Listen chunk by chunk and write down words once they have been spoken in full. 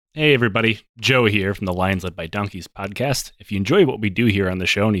Hey everybody, Joe here from the Lions Led by Donkeys podcast. If you enjoy what we do here on the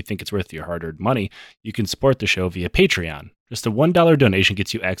show and you think it's worth your hard-earned money, you can support the show via Patreon. Just a $1 donation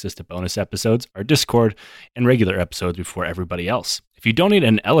gets you access to bonus episodes, our Discord, and regular episodes before everybody else. If you donate at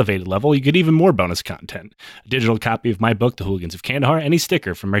an elevated level, you get even more bonus content. A digital copy of my book, The Hooligans of Kandahar, and a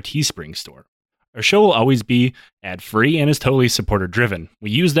sticker from our Teespring store. Our show will always be ad-free and is totally supporter-driven. We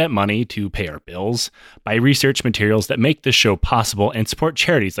use that money to pay our bills, buy research materials that make this show possible, and support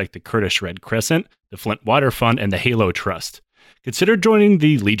charities like the Kurdish Red Crescent, the Flint Water Fund, and the Halo Trust. Consider joining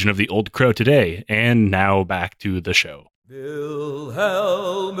the Legion of the Old Crow today. And now back to the show. Wilhelmus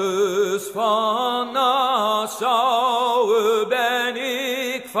van Nassau ben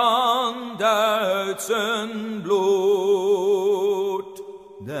ik van Duitsen bloed.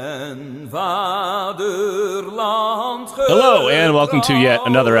 Hello, and welcome to yet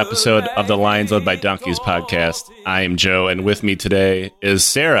another episode of the Lions Led by Donkeys podcast. I am Joe, and with me today is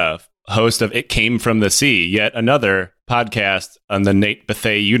Sarah, host of It Came From the Sea, yet another podcast on the Nate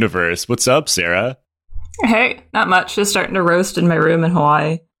Bethea universe. What's up, Sarah? Hey, not much. Just starting to roast in my room in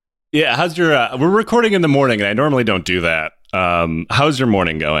Hawaii. Yeah, how's your... we're recording in the morning, and I normally don't do that. How's your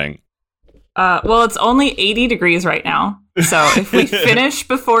morning going? Well, it's only 80 degrees right now. So if we finish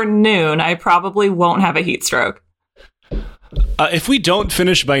before noon, I probably won't have a heat stroke. If we don't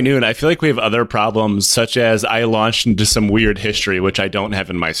finish by noon, I feel like we have other problems, such as I launched into some weird history, which I don't have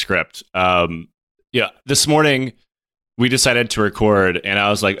in my script. This morning we decided to record, and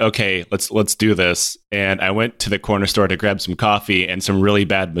I was like, okay, let's do this. And I went to the corner store to grab some coffee and some really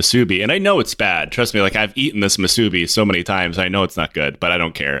bad musubi. And I know it's bad. Trust me, like I've eaten this musubi so many times. I know it's not good, but I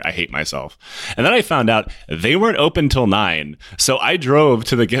don't care. I hate myself. And then I found out they weren't open till 9. So I drove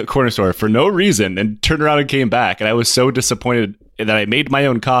to the corner store for no reason and turned around and came back. And I was so disappointed that I made my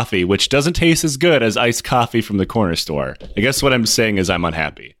own coffee, which doesn't taste as good as iced coffee from the corner store. I guess what I'm saying is I'm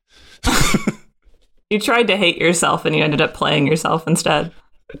unhappy. You tried to hate yourself and you ended up playing yourself instead.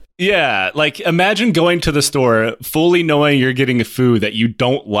 Yeah, like imagine going to the store fully knowing you're getting a food that you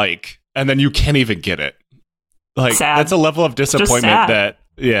don't like, and then you can't even get it. Like sad. That's a level of disappointment that,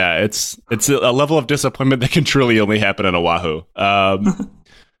 yeah, it's a level of disappointment that can truly only happen in Oahu.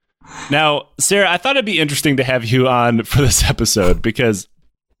 Now, Sarah, I thought it'd be interesting to have you on for this episode because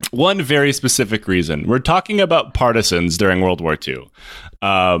one very specific reason. We're talking about partisans during World War II.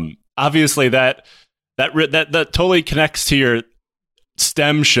 Obviously, that totally connects to your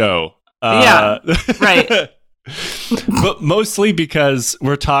STEM show. Yeah, right. But mostly because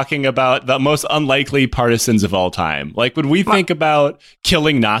we're talking about the most unlikely partisans of all time. Like when we think about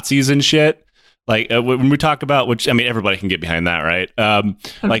killing Nazis and shit, like when we talk about, which, I mean, everybody can get behind that, right?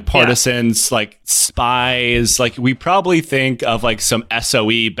 Like partisans, like spies, like we probably think of like some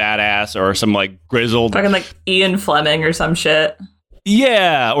SOE badass or some like grizzled... Talking like Ian Fleming or some shit.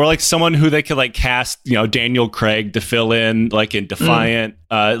 Yeah, or like someone who they could like cast, Daniel Craig to fill in, like in Defiant,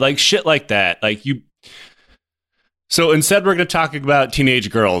 like shit like that. Like you. So instead, we're going to talk about teenage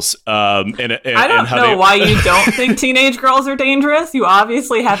girls. I don't know why you don't think teenage girls are dangerous. You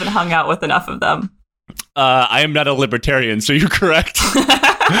obviously haven't hung out with enough of them. I am not a libertarian, so you're correct.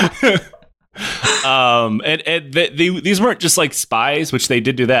 These weren't just like spies, which they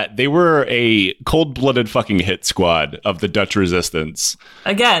did do that. They were a cold-blooded fucking hit squad of the Dutch resistance.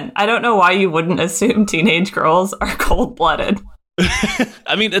 Again, I don't know why you wouldn't assume teenage girls are cold-blooded.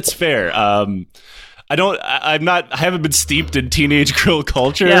 I mean, it's fair. I haven't been steeped in teenage girl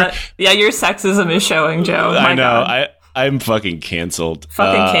culture. Yeah, your sexism is showing, Joe. I know. God. I'm fucking canceled.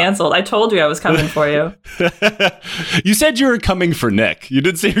 Canceled. I told you I was coming for you. You said you were coming for Nick. You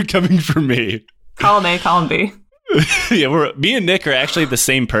didn't say you're coming for me. Column A, column B. Yeah, me and Nick are actually the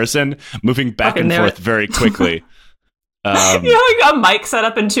same person, moving back and forth very quickly. You got Mike set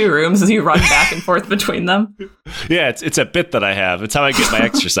up in 2 rooms as you run back and forth between them. Yeah, it's a bit that I have. It's how I get my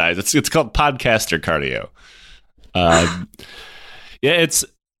exercise. It's called podcaster cardio.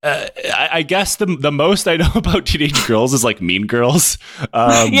 I guess the most I know about teenage girls is like Mean Girls.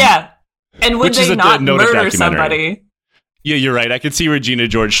 Yeah, and would they not murder somebody? Yeah, you're right. I could see Regina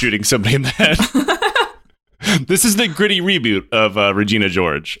George shooting somebody in the head. This is the gritty reboot of Regina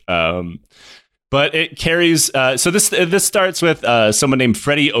George. But it carries. So this starts with someone named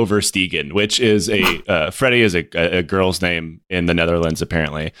Freddie Overstegen, which is Freddie is a girl's name in the Netherlands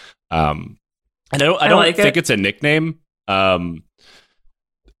apparently. And I don't think it's a nickname.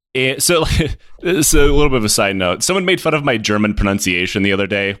 So it's a little bit of a side note. Someone made fun of my German pronunciation the other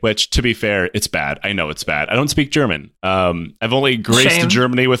day, which, to be fair, it's bad. I know it's bad. I don't speak German. I've only graced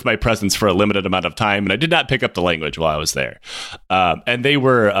Germany with my presence for a limited amount of time, and I did not pick up the language while I was there. And they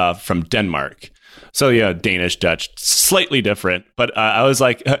were from Denmark. So yeah, Danish, Dutch, slightly different. But I was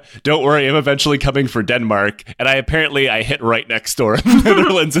like, don't worry, I'm eventually coming for Denmark. And I hit right next door in the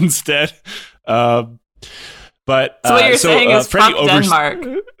Netherlands instead. But so what you're saying is fuck Denmark.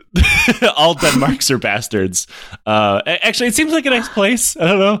 All Denmarks are bastards. Actually, it seems like a nice place. I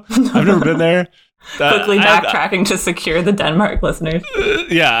don't know. I've never been there. Quickly backtracking to secure the Denmark listeners.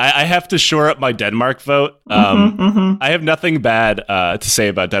 I have to shore up my Denmark vote. I have nothing bad to say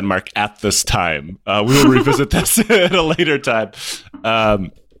about Denmark at this time. We will revisit this at a later time.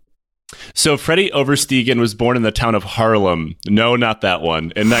 So Freddie Overstegen was born in the town of Haarlem. No, not that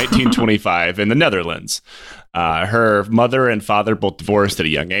one. In 1925 in the Netherlands. Her mother and father both divorced at a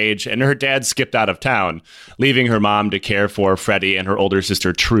young age, and her dad skipped out of town, leaving her mom to care for Freddie and her older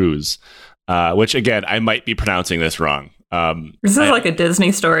sister Truus. Which, again, I might be pronouncing this wrong. This is like a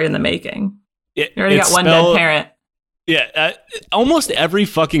Disney story in the making. You already got one dead parent. Yeah, almost every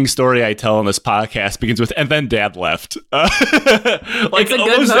fucking story I tell on this podcast begins with, and then dad left. Like it's a good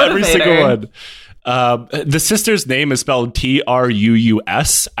almost motivator. Every single one. The sister's name is spelled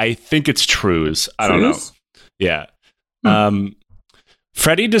Truus. I think it's Truus. I don't know. Yeah.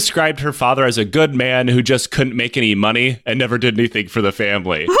 Freddie described her father as a good man who just couldn't make any money and never did anything for the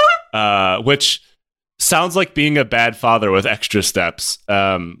family. Which sounds like being a bad father with extra steps.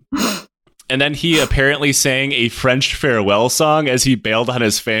 And then he apparently sang a French farewell song as he bailed on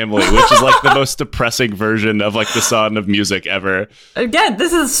his family, which is like the most depressing version of like the Sound of Music ever. Again,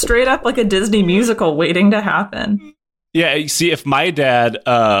 this is straight up like a Disney musical waiting to happen. Yeah, you see, if my dad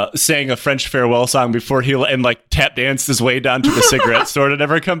sang a French farewell song before he and like tap danced his way down to the cigarette store to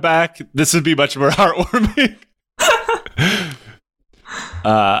never come back, this would be much more heartwarming.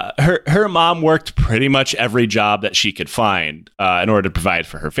 Her mom worked pretty much every job that she could find in order to provide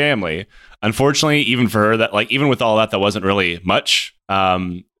for her family. Unfortunately, even for her, even with all that wasn't really much,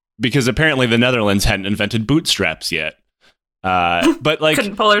 because apparently the Netherlands hadn't invented bootstraps yet. But like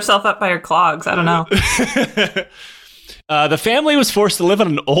couldn't pull herself up by her clogs. I don't know. The family was forced to live on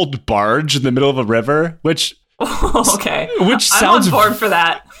an old barge in the middle of a river, which sounds I'm on board for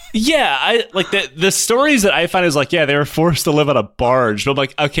that. Yeah, I like the stories that I find is like, yeah, they were forced to live on a barge. But I'm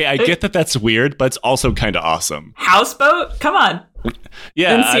like, okay, I get that that's weird, but it's also kind of awesome. Houseboat? Come on.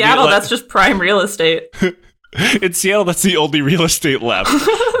 Yeah, in Seattle, that's just prime real estate. In Seattle, that's the only real estate left.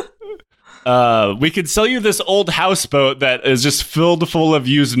 We could sell you this old houseboat that is just filled full of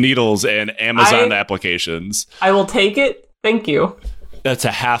used needles and Amazon applications. I will take it. Thank you. That's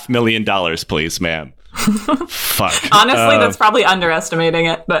 $500,000, please, ma'am. Fuck. Honestly, that's probably underestimating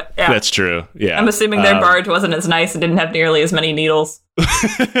it, but yeah. That's true. Yeah. I'm assuming their barge wasn't as nice and didn't have nearly as many needles.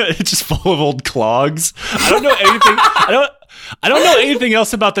 It's just full of old clogs. I don't know anything. I don't know anything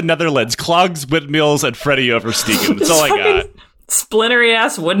else about the Netherlands. Clogs, windmills, and Freddie Overstegen. That's all I got. Splintery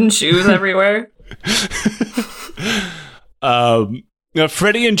ass wooden shoes everywhere.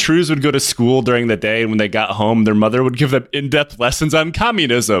 Freddie and Truus would go to school during the day, and when they got home, their mother would give them in-depth lessons on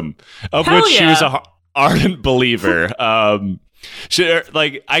communism, of which she was an ardent believer. I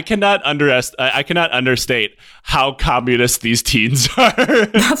cannot understate how communist these teens are.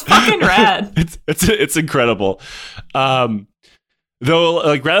 That's fucking rad. It's incredible. Though,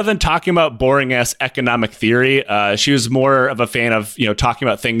 like, rather than talking about boring ass economic theory, she was more of a fan of talking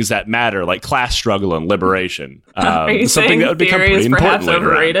about things that matter, like class struggle and liberation. Are you something saying that would become pretty important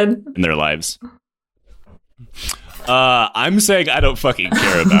overrated in their lives. I'm saying I don't fucking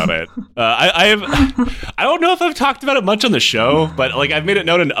care about it. I don't know if I've talked about it much on the show, but like I've made it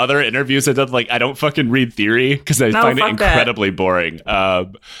known in other interviews that I don't fucking read theory because I find it incredibly boring.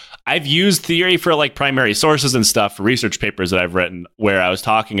 I've used theory for like primary sources and stuff for research papers that I've written where I was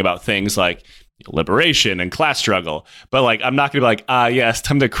talking about things like liberation and class struggle. But like, I'm not going to be like, yes,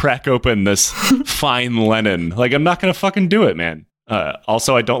 time to crack open this fine Lenin. Like, I'm not going to fucking do it, man.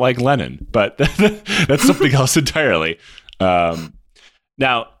 Also, I don't like Lenin, but that's something else entirely.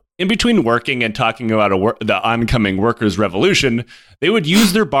 Now, in between working and talking about the oncoming workers' revolution, they would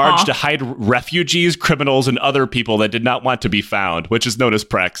use their barge to hide refugees, criminals, and other people that did not want to be found, which is known as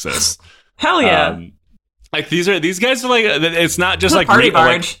praxis. Hell yeah! Like these guys are like, it's not just like party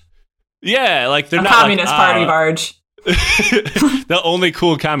barge. Yeah, like they're not communist party barge. The only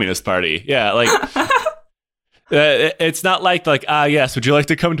cool communist party. Yeah, like. It's not like yes, would you like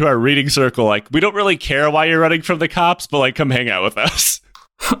to come to our reading circle? Like, we don't really care why you're running from the cops, but like, come hang out with us.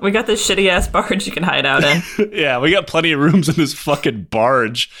 We got this shitty ass barge you can hide out in. Yeah, we got plenty of rooms in this fucking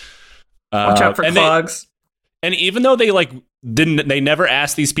barge. Watch out for clogs. And even though they they never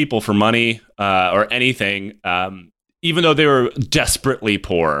asked these people for money or anything. Even though they were desperately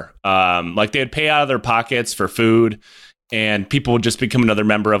poor, like they'd pay out of their pockets for food. and people would just become another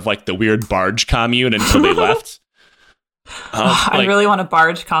member of like the weird barge commune until they left. I really want a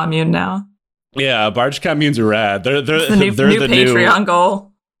barge commune now. Yeah, barge communes are rad. They're the new Patreon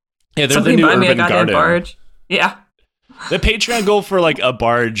goal. Yeah, they're the new urban garden. Barge. Yeah. The Patreon goal for like a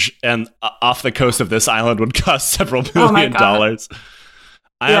barge and off the coast of this island would cost several $1 million.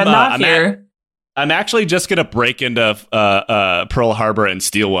 Not here. I'm actually just gonna break into Pearl Harbor and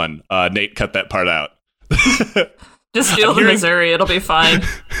steal one. Nate, cut that part out. Just steal the Missouri; it'll be fine.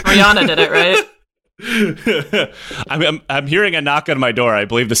 Rihanna did it, right? I'm hearing a knock on my door. I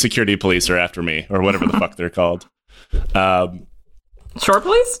believe the security police are after me, or whatever the fuck they're called. Shore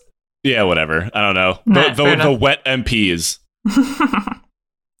police? Yeah, whatever. I don't know. The wet MPs.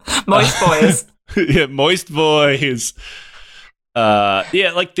 Moist boys. Yeah, moist boys.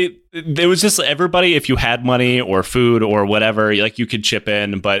 Like there was just everybody. If you had money or food or whatever, like you could chip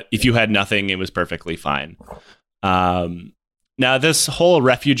in. But if you had nothing, it was perfectly fine. Now, this whole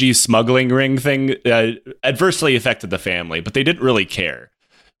refugee smuggling ring thing adversely affected the family, but they didn't really care.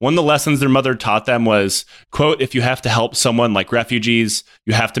 One of the lessons their mother taught them was, quote, if you have to help someone like refugees,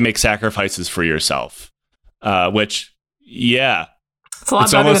 you have to make sacrifices for yourself. Which, yeah. It's a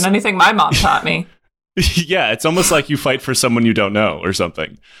lot better than anything my mom taught me. Yeah, it's almost like you fight for someone you don't know or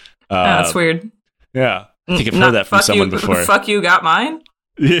something. That's weird. Yeah. I think I've heard that from someone before. Fuck you, got mine?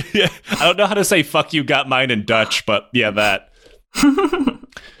 Yeah. I don't know how to say fuck you, got mine in Dutch, but yeah, that.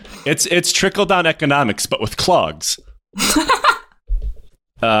 It's trickle-down economics, but with clogs.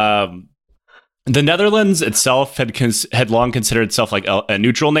 The Netherlands itself had long considered itself like a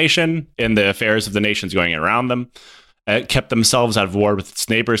neutral nation in the affairs of the nations going around them. It kept themselves out of war with its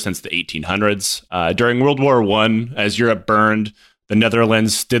neighbors since the 1800s. During World War I, as Europe burned, the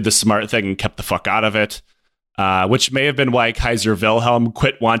Netherlands did the smart thing and kept the fuck out of it, which may have been why Kaiser Wilhelm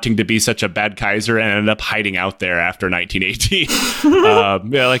quit wanting to be such a bad Kaiser and ended up hiding out there after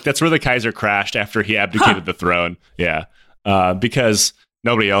 1918. Like that's where the Kaiser crashed after he abdicated the throne. Yeah, because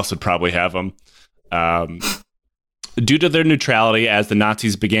nobody else would probably have him. Due to their neutrality, as the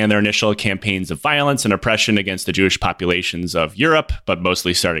Nazis began their initial campaigns of violence and oppression against the Jewish populations of Europe, but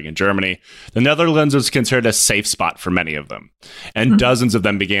mostly starting in Germany, the Netherlands was considered a safe spot for many of them. And dozens of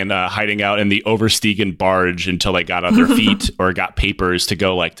them began hiding out in the Oversteegen barge until they got on their feet or got papers to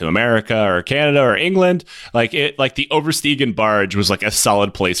go like to America or Canada or England. Like the Oversteegen barge was like a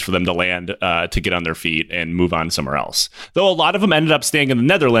solid place for them to land to get on their feet and move on somewhere else. Though a lot of them ended up staying in the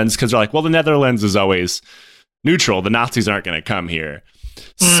Netherlands because they're like, well, the Netherlands is always neutral. The Nazis aren't going to come here.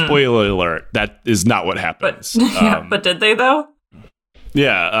 Spoiler alert, that is not what happens. But did they though?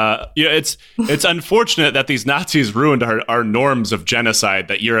 Yeah, it's unfortunate that these Nazis ruined our norms of genocide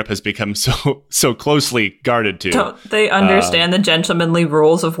that Europe has become so closely guarded to. Don't they understand the gentlemanly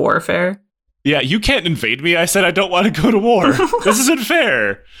rules of warfare? Yeah, you can't invade me. I said I don't want to go to war. This isn't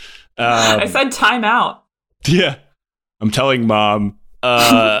fair. I said time out. Yeah, I'm telling Mom.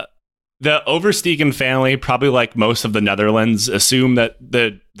 The Oversteegen family, probably like most of the Netherlands, assumed that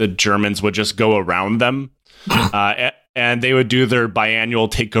the Germans would just go around them and they would do their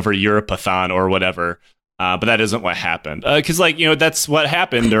biannual takeover Europe-a-thon or whatever. But that isn't what happened. Because, that's what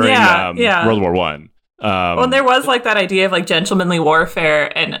happened during World War I. Well, there was like that idea of like gentlemanly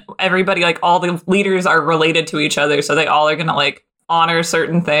warfare, and everybody, like all the leaders are related to each other, so they all are going to like honor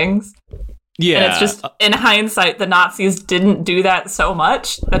certain things. Yeah. And it's just, in hindsight, the Nazis didn't do that so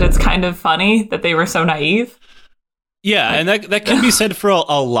much that it's kind of funny that they were so naive. Yeah, and that can be said for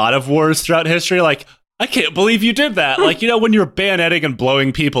a lot of wars throughout history. Like, I can't believe you did that. Like, when you're bayoneting and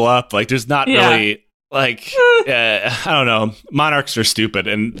blowing people up, like, there's not really, like, I don't know. Monarchs are stupid,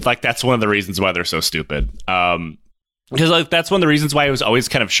 and, like, that's one of the reasons why they're so stupid. Because, like, that's one of the reasons why it was always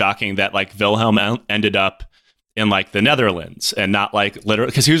kind of shocking that, like, Wilhelm ended up in like the Netherlands and not like literally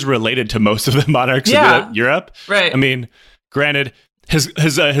because he was related to most of the monarchs of Europe. Right. I mean, granted,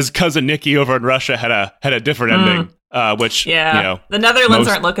 his cousin Nicky over in Russia had a different ending, which the Netherlands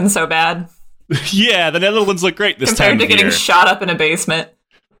aren't looking so bad. Yeah, the Netherlands look great this compared time to getting shot up in a basement.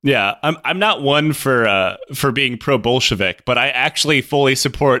 Yeah, I'm not one for being pro Bolshevik, but I actually fully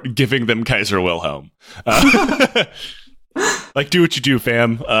support giving them Kaiser Wilhelm. Like, do what you do,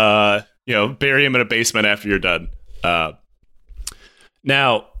 fam. Bury him in a basement after you're done.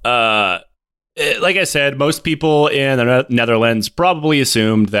 Now, like I said, most people in the Netherlands probably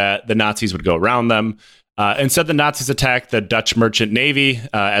assumed that the Nazis would go around them. Instead, the Nazis attacked the Dutch merchant navy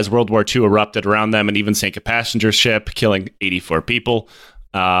as World War II erupted around them and even sank a passenger ship, killing 84 people.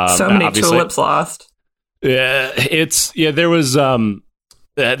 So many tulips lost. Yeah, there was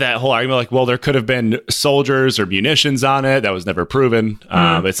that whole argument, like, well, there could have been soldiers or munitions on it. That was never proven.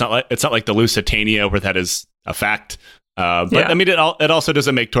 It's not like the Lusitania where that is a fact. But I mean, it also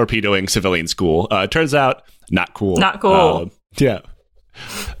doesn't make torpedoing civilians cool. It turns out not cool. Not cool. Yeah.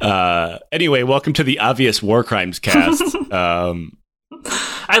 Anyway, welcome to the Obvious War Crimes cast.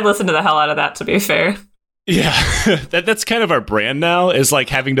 I listened to the hell out of that, to be fair. Yeah, that's kind of our brand now, is like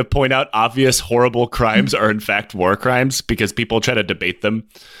having to point out obvious horrible crimes are in fact war crimes because people try to debate them.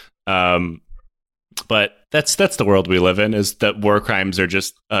 But that's the world we live in, is that war crimes are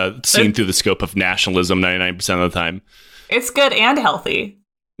just seen through the scope of nationalism 99% of the time. It's good and healthy.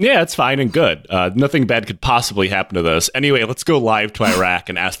 Yeah, it's fine and good. Nothing bad could possibly happen to this. Anyway, let's go live to Iraq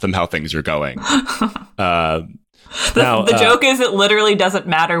and ask them how things are going. The joke is it literally doesn't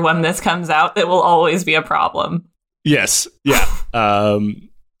matter when this comes out. It will always be a problem. Yes. Yeah.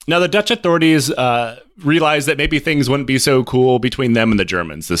 Now, the Dutch authorities realized that maybe things wouldn't be so cool between them and the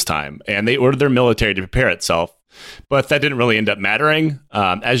Germans this time, and they ordered their military to prepare itself. But that didn't really end up mattering,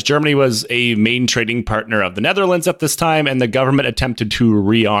 as Germany was a main trading partner of the Netherlands at this time, and the government attempted to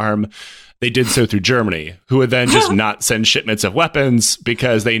rearm. They did so through Germany, who would then just not send shipments of weapons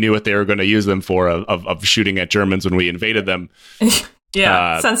because they knew what they were going to use them for, of shooting at Germans when we invaded them.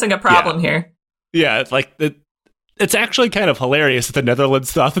 Sensing a problem here. Yeah, like it's actually kind of hilarious that the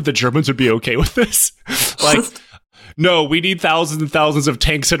Netherlands thought that the Germans would be okay with this. Like, no, we need thousands and thousands of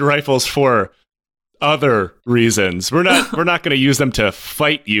tanks and rifles for other reasons. We're not going to use them to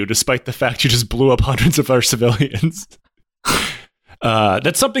fight you, despite the fact you just blew up hundreds of our civilians.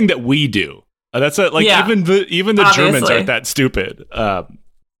 That's something that we do. Even the Germans aren't that stupid.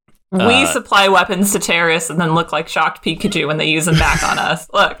 We supply weapons to terrorists and then look like shocked Pikachu when they use them back on us.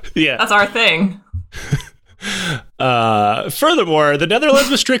 Look, that's our thing. Furthermore, the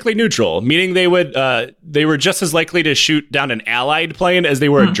Netherlands was strictly neutral, meaning they were just as likely to shoot down an Allied plane as they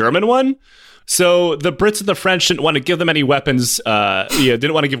were a German one. So the Brits and the French didn't want to give them any weapons.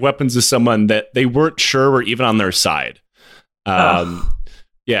 Didn't want to give weapons to someone that they weren't sure were even on their side.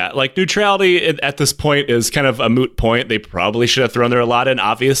 Like neutrality at this point is kind of a moot point. They probably should have thrown their lot in,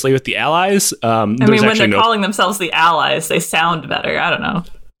 obviously, with the Allies. When they're calling themselves the Allies, they sound better. I don't know.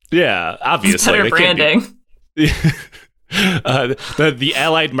 Yeah, obviously. It's better branding. The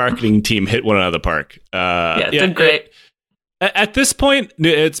Allied marketing team hit one out of the park. Did great. At this point,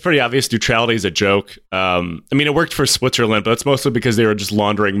 it's pretty obvious neutrality is a joke. It worked for Switzerland, but it's mostly because they were just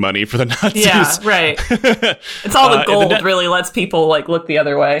laundering money for the Nazis. Yeah, right. It's all the gold really lets people look the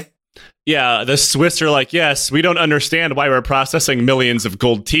other way. Yeah, the Swiss are like, yes, we don't understand why we're processing millions of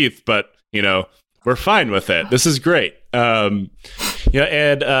gold teeth, but, we're fine with it. This is great. At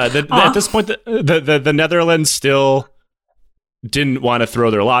this point, the Netherlands still didn't want to throw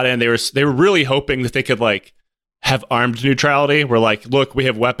their lot in. They were really hoping that they could, have armed neutrality. We're like, look, we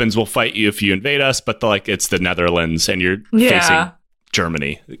have weapons. We'll fight you if you invade us. But it's the Netherlands and you're facing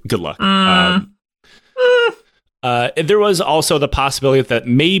Germany. Good luck. There was also the possibility that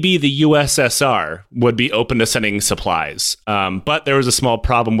maybe the USSR would be open to sending supplies. But there was a small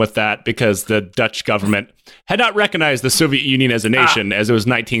problem with that because the Dutch government had not recognized the Soviet Union as a nation as it was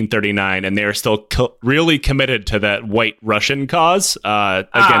 1939. And they were still really committed to that white Russian cause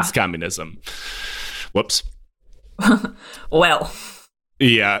against communism. Whoops. Well,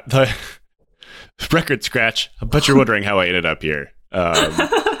 yeah, the record scratch. I bet you're wondering how I ended up here.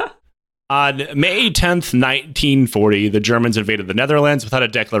 On May 10th, 1940, the Germans invaded the Netherlands without a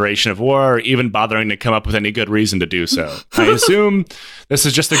declaration of war or even bothering to come up with any good reason to do so. I assume this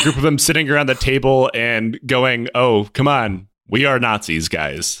is just a group of them sitting around the table and going, oh, come on, we are Nazis,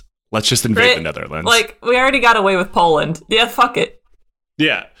 guys. Let's just invade the Netherlands. We already got away with Poland. Yeah, fuck it.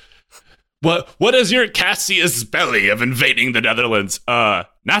 Yeah. What is your Cassius Belli of invading the Netherlands?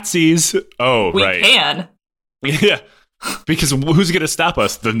 Nazis. Oh, right. We can. Yeah. Because who's going to stop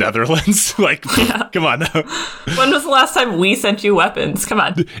us? The Netherlands? Come on. When was the last time we sent you weapons? Come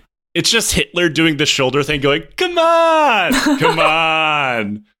on. It's just Hitler doing the shoulder thing going, come on. Come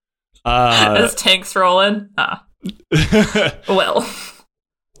on. As tanks rolling. Well.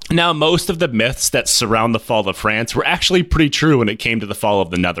 Now, most of the myths that surround the fall of France were actually pretty true when it came to the fall of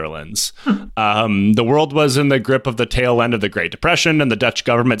the Netherlands. The world was in the grip of the tail end of the Great Depression, and the Dutch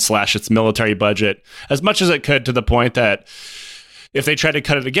government slashed its military budget as much as it could, to the point that if they tried to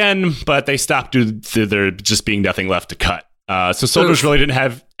cut it again, but they stopped due to there just being nothing left to cut. So soldiers really didn't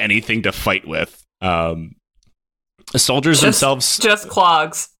have anything to fight with. Soldiers themselves... Just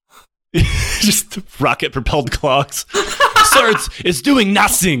clogs. Just rocket-propelled clogs. Swords is doing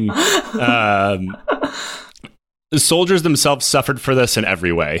nothing. The soldiers themselves suffered for this in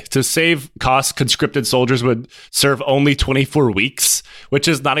every way. To save costs, conscripted soldiers would serve only 24 weeks, which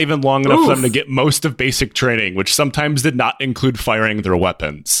is not even long enough for them to get most of basic training, which sometimes did not include firing their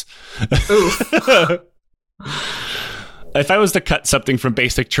weapons. if I was to cut something from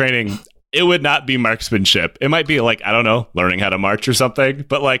basic training, it would not be marksmanship. It might be like, I don't know, learning how to march or something,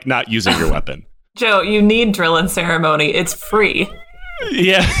 but like not using your weapon. Joe, you need drill and ceremony. It's free.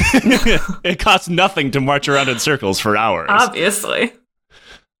 Yeah. It costs nothing to march around in circles for hours. Obviously.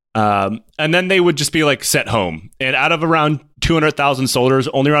 And then they would just be like sent home. And out of around 200,000 soldiers,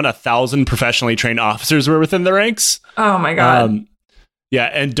 only around 1,000 professionally trained officers were within the ranks. Oh my God. Yeah,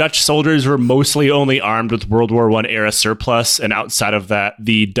 and Dutch soldiers were mostly only armed with World War I era surplus, and outside of that,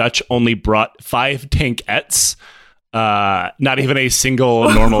 the Dutch only brought 5 tankettes, not even a single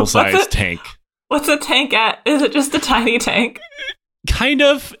normal-sized tank. What's a tankette? Is it just a tiny tank? Kind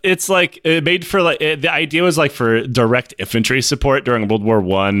of. It's like made for like the idea was like for direct infantry support during World War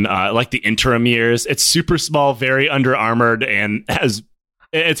I, like the interim years. It's super small, very under armored, and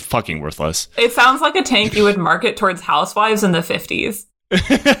it's fucking worthless. It sounds like a tank you would market towards housewives in the 50s.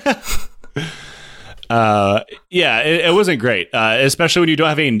 Yeah, it wasn't great, especially when you don't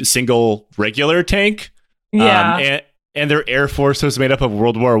have a single regular tank. Yeah. And their air force was made up of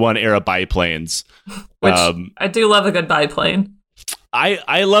World War I era biplanes. Which I do love a good biplane.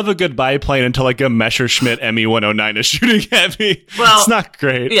 I love a good biplane until like a Messerschmitt Me-109 is shooting at me. Well, it's not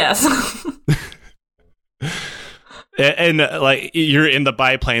great. Yes. And like you're in the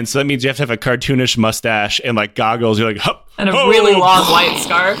biplane, so that means you have to have a cartoonish mustache and like goggles. You're like, and a really long white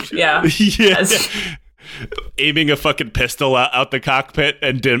scarf. Yeah. Yeah. Aiming a fucking pistol out the cockpit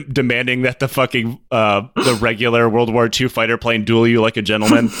and demanding that the fucking the regular World War II fighter plane duel you like a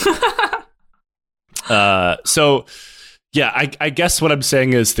gentleman. So yeah, I guess what I'm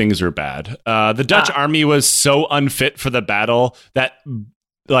saying is things are bad. The Dutch army was so unfit for the battle that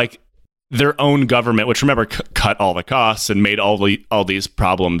like their own government, which remember cut all the costs and made all these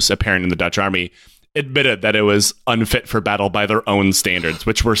problems apparent in the Dutch army, admitted that it was unfit for battle by their own standards,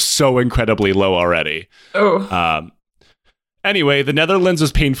 which were so incredibly low already. Oh. Anyway, the Netherlands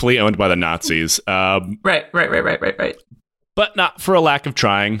was painfully owned by the Nazis. Right. But not for a lack of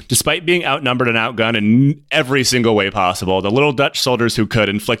trying. Despite being outnumbered and outgunned in every single way possible, the little Dutch soldiers who could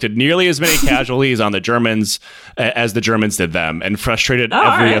inflicted nearly as many casualties on the Germans as the Germans did them, and frustrated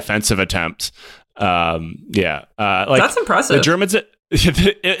every offensive attempt. Like that's impressive. The Germans.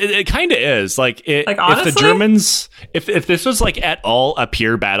 It kind of is like honestly? If the Germans, if this was like at all a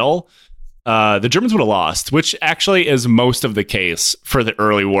pure battle, the Germans would have lost, which actually is most of the case for the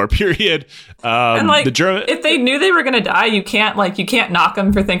early war period. And like, if they knew they were going to die, you can't knock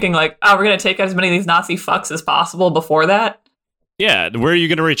them for thinking like, oh, we're going to take out as many of these Nazi fucks as possible before that. Yeah, where are you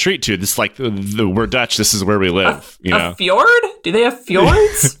going to retreat to? This like we're Dutch. This is where we live. A fjord? Do they have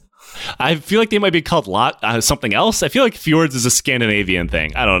fjords? I feel like they might be called something else. I feel like fjords is a Scandinavian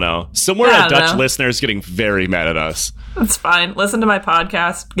thing. I don't know. Somewhere a Dutch listener is getting very mad at us. It's fine. Listen to my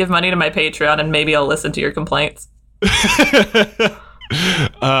podcast, give money to my Patreon, and maybe I'll listen to your complaints. The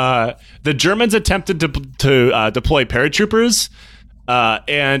Germans attempted to deploy paratroopers,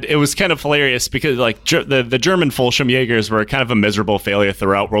 and it was kind of hilarious because like the German Fallschirmjägers were kind of a miserable failure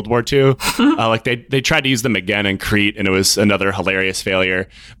throughout World War II. Like they tried to use them again in Crete, and it was another hilarious failure.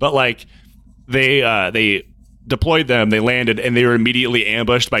 But like they deployed them, they landed, and they were immediately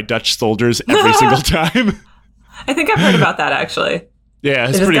ambushed by Dutch soldiers every single time. I think I've heard about that, actually. Yeah,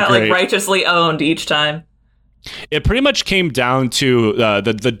 it's pretty great. They just got like righteously owned each time. It pretty much came down to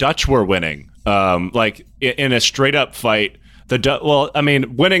the Dutch were winning. Like in a straight up fight,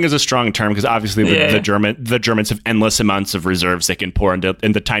 winning is a strong term because obviously the Germans have endless amounts of reserves they can pour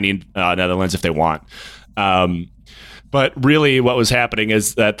into tiny Netherlands if they want. But really, what was happening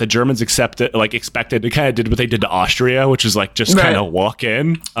is that the Germans expected to kind of did what they did to Austria, which is like just kind of walk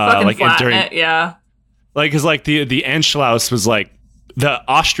in, like during yeah. Like, because like the Anschluss was like the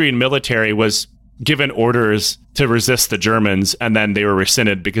Austrian military was given orders to resist the Germans, and then they were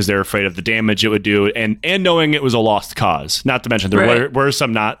rescinded because they were afraid of the damage it would do, and knowing it was a lost cause. Not to mention there were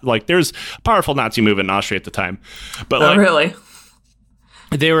some there's a powerful Nazi movement in Austria at the time, but really,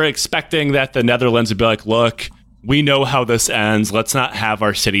 they were expecting that the Netherlands would be like, look, we know how this ends. Let's not have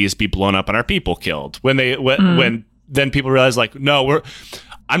our cities be blown up and our people killed. When then people realize like, no,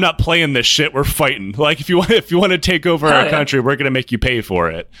 I'm not playing this shit. We're fighting. Like if you want to take over our country, we're going to make you pay for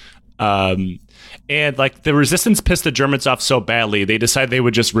it. And like the resistance pissed the Germans off so badly, they decided they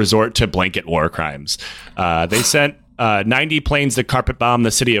would just resort to blanket war crimes. They sent 90 planes to carpet bomb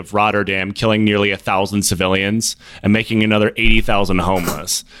the city of Rotterdam, killing nearly 1,000 civilians and making another 80,000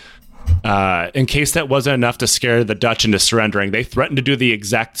 homeless. In case that wasn't enough to scare the Dutch into surrendering, they threatened to do the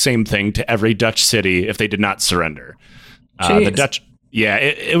exact same thing to every Dutch city if they did not surrender. The Dutch... Yeah,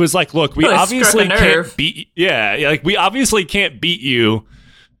 it was like, look, we obviously can't beat. Yeah, like we obviously can't beat you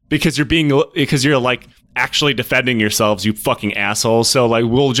because you're like actually defending yourselves, you fucking assholes. So like,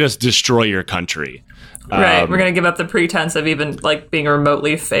 we'll just destroy your country. Right. We're going to give up the pretense of even like being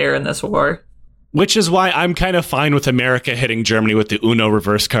remotely fair in this war. Which is why I'm kind of fine with America hitting Germany with the Uno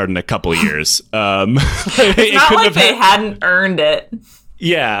reverse card in a couple of years. It's not like they hadn't earned it.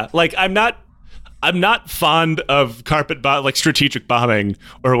 Yeah, like I'm not fond of like strategic bombing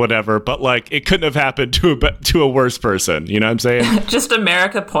or whatever, but like it couldn't have happened to a worse person. You know what I'm saying? Just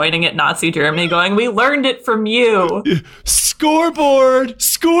America pointing at Nazi Germany, going, "We learned it from you." Scoreboard,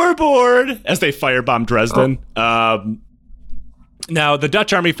 as they firebomb Dresden. Now, the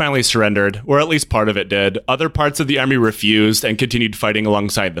Dutch army finally surrendered, or at least part of it did. Other parts of the army refused and continued fighting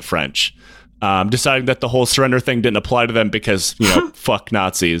alongside the French, deciding that the whole surrender thing didn't apply to them because, fuck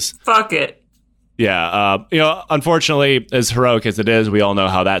Nazis. Fuck it. Yeah, unfortunately, as heroic as it is, we all know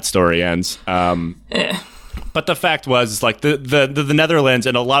how that story ends. But the fact was, like, the Netherlands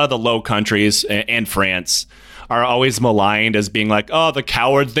and a lot of the Low Countries and France are always maligned as being like, oh, the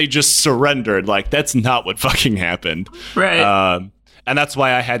cowards, they just surrendered. Like, that's not what fucking happened. Right. And that's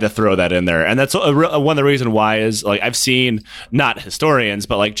why I had to throw that in there. And that's one of the reasons why is, like, I've seen, not historians,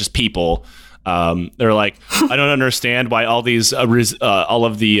 but, like, just people, they're like, I don't understand why all these, all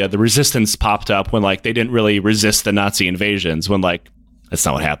of the resistance popped up when, like, they didn't really resist the Nazi invasions, when, like, that's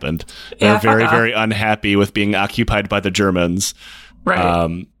not what happened. They're very, very unhappy with being occupied by the Germans.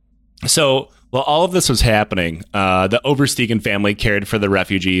 Right. So while all of this was happening, the Oversteegen family cared for the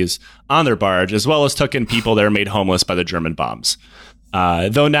refugees on their barge, as well as took in people that were made homeless by the German bombs.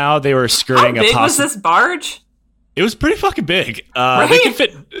 Though now they were skirting How big was this barge? It was pretty fucking big. Right?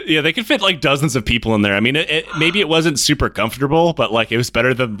 They could fit like dozens of people in there. I mean, maybe it wasn't super comfortable, but like it was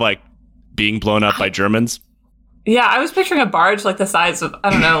better than like being blown up by Germans. Yeah, I was picturing a barge like the size of, I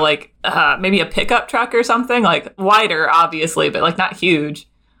don't know, like maybe a pickup truck or something, like wider, obviously, but like not huge.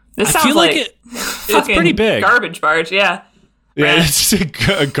 This sounds like it's pretty big. Garbage barge, yeah. Yeah, it's just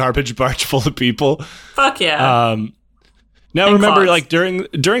a garbage barge full of people. Fuck yeah. Now and remember, like during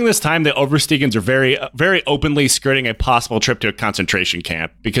this time, the Oversteegens are very, very openly skirting a possible trip to a concentration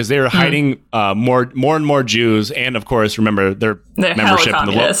camp because they were hiding more and more Jews, and of course, remember their membership in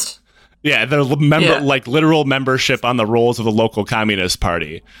the like literal membership on the rolls of the local Communist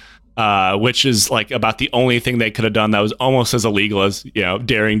Party. Which is like about the only thing they could have done that was almost as illegal as,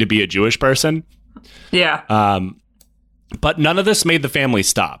 daring to be a Jewish person. Yeah. But none of this made the family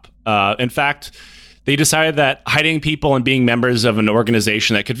stop. In fact, they decided that hiding people and being members of an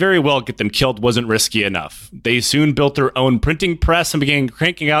organization that could very well get them killed wasn't risky enough. They soon built their own printing press and began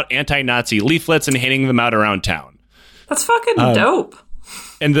cranking out anti-Nazi leaflets and handing them out around town. That's fucking dope.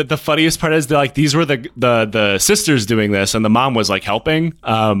 And the funniest part is that, like, these were the sisters doing this, and the mom was like helping.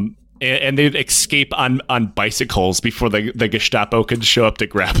 And they'd escape on bicycles before the Gestapo could show up to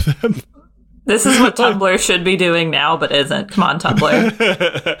grab them. This is what Tumblr should be doing now, but isn't. Come on,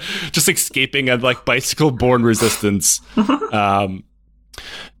 Tumblr. Just escaping on like bicycle-borne resistance.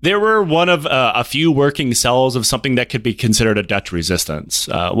 There were one of a few working cells of something that could be considered a Dutch resistance.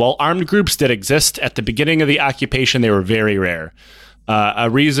 While armed groups did exist at the beginning of the occupation, they were very rare. A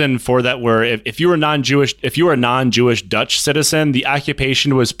reason for that were if you were a non-Jewish Dutch citizen, the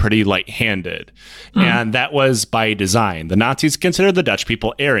occupation was pretty light-handed, and that was by design. The Nazis considered the Dutch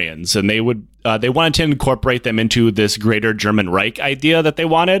people Aryans, and they wanted to incorporate them into this greater German Reich idea that they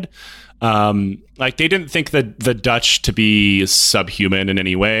wanted. Like they didn't think that the Dutch to be subhuman in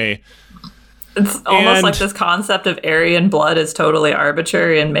any way. It's almost like this concept of Aryan blood is totally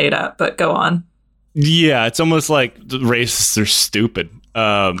arbitrary and made up. But go on. Yeah, it's almost like the racists are stupid.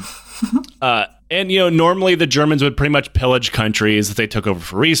 And, normally the Germans would pretty much pillage countries that they took over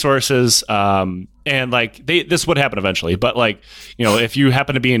for resources. And, like, this would happen eventually. But, like, if you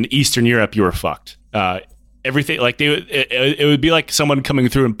happen to be in Eastern Europe, you were fucked. Everything, like, it would be like someone coming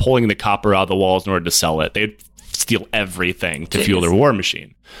through and pulling the copper out of the walls in order to sell it. They'd steal everything to fuel their war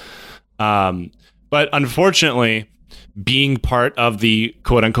machine. But unfortunately, being part of the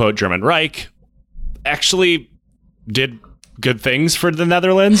quote-unquote German Reich actually did good things for the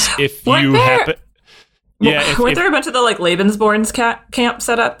Netherlands. Weren't there a bunch of the like Lebensborn's camp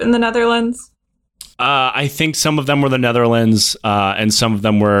set up in the Netherlands? I think some of them were the Netherlands, and some of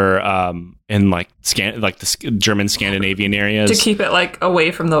them were in like the German Scandinavian areas to keep it like away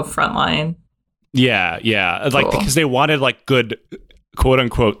from the front line. Yeah, like cool. Because they wanted like good quote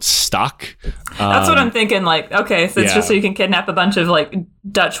unquote stock. That's what I'm thinking. Like, okay, so it's just so you can kidnap a bunch of like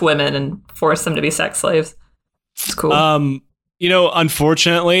Dutch women and force them to be sex slaves. It's cool.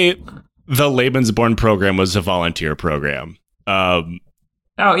 Unfortunately, the Lebensborn program was a volunteer program.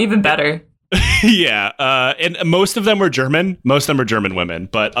 Even better. Yeah, and most of them were German. Most of them were German women,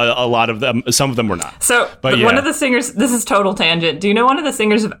 but a lot of them, some of them were not. So, but one of the singers, this is total tangent. Do you know one of the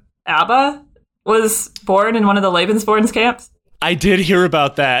singers of ABBA was born in one of the Lebensborns camps? I did hear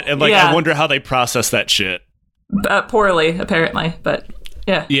about that, and I wonder how they process that shit. Poorly, apparently, but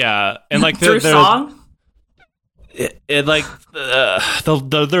yeah. Yeah, and through song. Their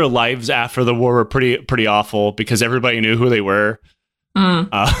lives after the war were pretty awful because everybody knew who they were. And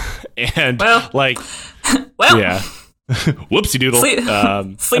yeah, whoopsie doodle. Sleep with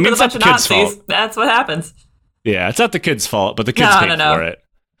a bunch of Nazis. Fault. That's what happens. Yeah, it's not the kids' fault, but the kids paid for it.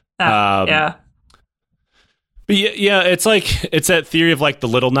 Yeah. But yeah, it's that theory of the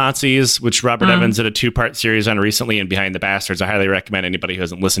little Nazis, which Robert Evans did a 2-part series on recently, and Behind the Bastards. I highly recommend anybody who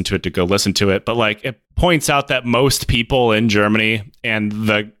hasn't listened to it to go listen to it. But it points out that most people in Germany and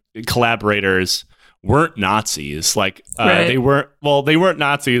the collaborators weren't Nazis. They weren't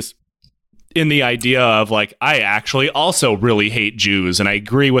Nazis in the idea of I actually also really hate Jews and I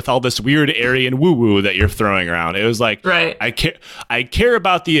agree with all this weird Aryan woo-woo that you're throwing around. It was right. I care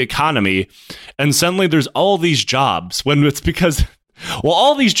about the economy, and suddenly there's all these jobs when it's because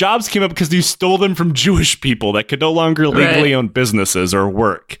all these jobs came up because you stole them from Jewish people that could no longer legally own businesses or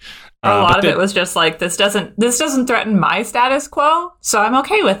work. A lot of it was just this doesn't threaten my status quo, so I'm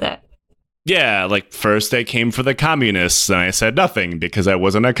okay with it. Yeah, first they came for the communists, and I said nothing because I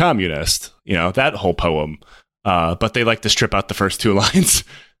wasn't a communist. That whole poem. But they like to strip out the first 2 lines.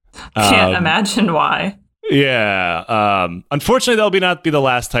 Can't imagine why. Yeah. Unfortunately, that'll not be the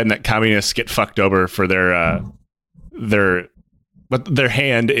last time that communists get fucked over for their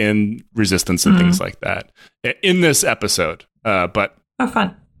hand in resistance and things like that in this episode. But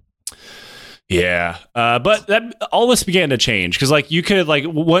fun. Yeah, but all this began to change because, you could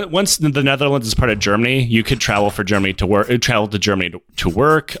once the Netherlands is part of Germany, you could travel to Germany to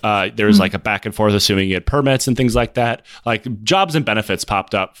work. There was a back and forth, assuming you had permits and things like that. Jobs and benefits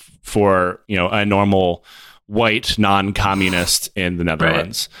popped up for a normal white non-communist in the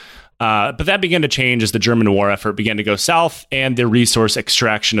Netherlands. Right. But that began to change as the German war effort began to go south and the resource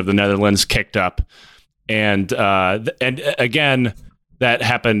extraction of the Netherlands kicked up, and again. That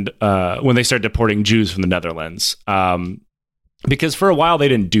happened when they started deporting Jews from the Netherlands. Because for a while they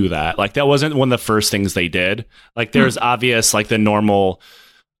didn't do that. That wasn't one of the first things they did. There's obvious, the normal,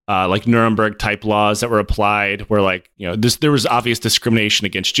 Nuremberg type laws that were applied where there was obvious discrimination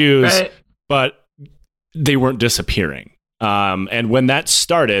against Jews, right. But they weren't disappearing. And when that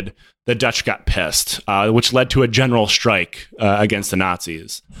started, the Dutch got pissed, which led to a general strike against the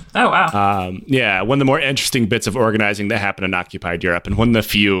Nazis. Oh, wow. Yeah, one of the more interesting bits of organizing that happened in occupied Europe, and one of the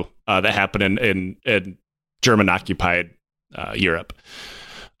few that happened in German-occupied Europe.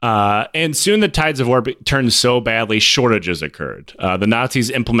 And soon the tides of war turned so badly, shortages occurred. The Nazis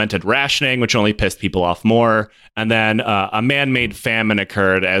implemented rationing, which only pissed people off more, and then a man-made famine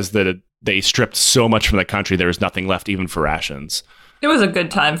occurred as they stripped so much from the country, there was nothing left even for rations. It was a good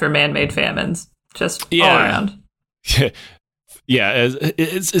time for man-made famines, just all around. Yeah,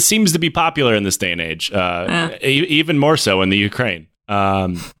 it seems to be popular in this day and age, even more so in the Ukraine.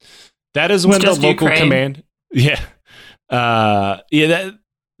 That is when the local command... That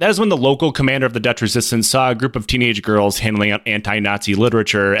is when the local commander of the Dutch resistance saw a group of teenage girls handling anti-Nazi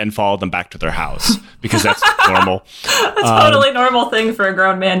literature and followed them back to their house, because that's normal. That's a totally normal thing for a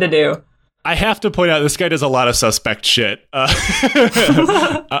grown man to do. I have to point out, this guy does a lot of suspect shit.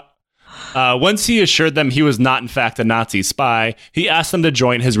 Once he assured them he was not, in fact, a Nazi spy, he asked them to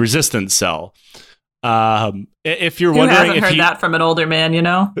join his resistance cell. If you're wondering, hasn't heard that from an older man,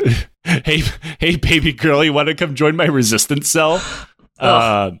 hey, baby girl, you want to come join my resistance cell?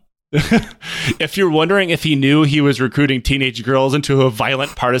 If you're wondering if he knew he was recruiting teenage girls into a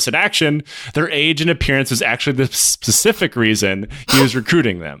violent partisan action, their age and appearance is actually the specific reason he was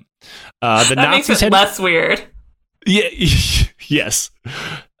recruiting them. The Nazis makes it less weird. Yeah, yes.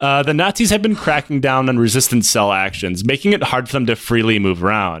 The Nazis had been cracking down on resistance cell actions, making it hard for them to freely move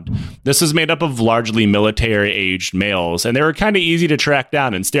around. This was made up of largely military-aged males, and they were kind of easy to track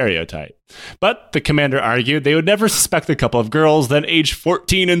down and stereotype. But the commander argued they would never suspect a couple of girls, then aged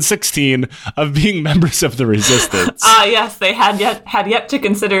 14 and 16, of being members of the resistance. Yes, they had yet to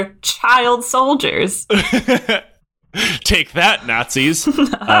consider child soldiers. Take that, Nazis.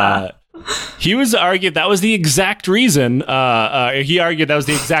 He argued that was the exact reason. He argued that was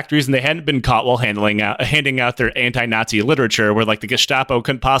the exact reason they hadn't been caught while handing out their anti-Nazi literature, where the Gestapo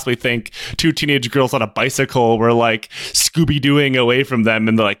couldn't possibly think two teenage girls on a bicycle were Scooby-Dooing away from them,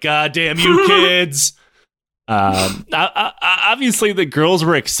 and they're like, "God damn you, kids!" Obviously, the girls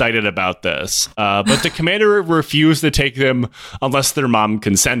were excited about this, but the commander refused to take them unless their mom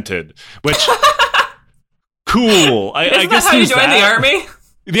consented. Which, cool. I guess how you joined the army?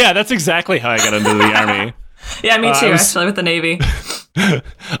 Yeah, that's exactly how I got into the army. Yeah, me too. Actually, with the Navy.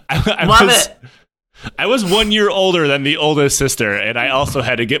 Love it. I was 1 year older than the oldest sister, and I also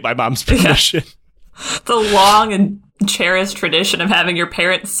had to get my mom's permission. Yeah. The long and cherished tradition of having your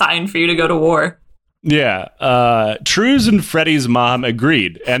parents sign for you to go to war. Yeah, True's and Freddie's mom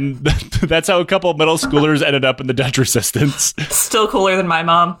agreed, and that's how a couple of middle schoolers ended up in the Dutch resistance. Still cooler than my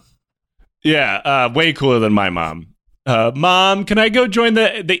mom. Yeah, way cooler than my mom. Mom, can I go join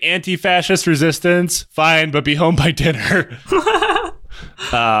the anti-fascist resistance? Fine, but be home by dinner.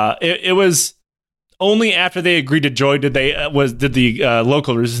 It was only after they agreed to join did the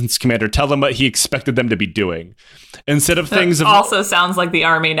local resistance commander tell them what he expected them to be doing. Instead of things... also sounds like the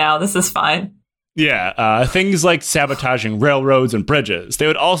army now. This is fine. Yeah, things like sabotaging railroads and bridges. They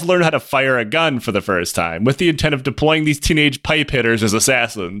would also learn how to fire a gun for the first time, with the intent of deploying these teenage pipe hitters as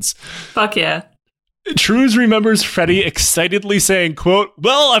assassins. Fuck yeah. Trues remembers Freddie excitedly saying, quote,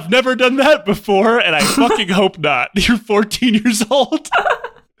 "Well, I've never done that before, and I fucking hope not. You're 14 years old."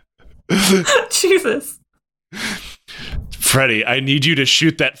 Jesus. Freddie, I need you to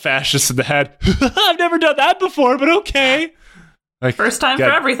shoot that fascist in the head. I've never done that before, but okay. Like, first time for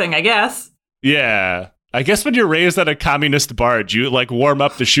everything, I guess. Yeah. I guess when you're raised on a communist barge, you like warm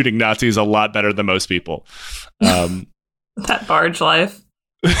up to shooting Nazis a lot better than most people. That barge life.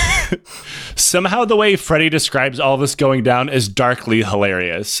 Somehow the way Freddie describes all this going down is darkly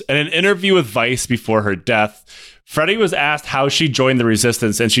hilarious. In an interview with Vice before her death, Freddie was asked how she joined the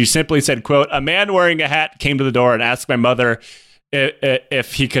resistance, and she simply said, quote, "A man wearing a hat came to the door and asked my mother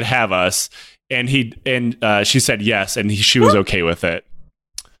if he could have us, and she said yes, and she was okay with it."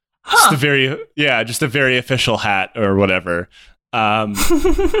 Huh. Just a very official hat or whatever.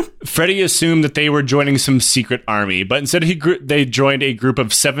 Freddie assumed that they were joining some secret army, but instead they joined a group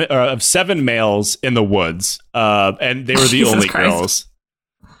of seven males in the woods, and they were the only girls.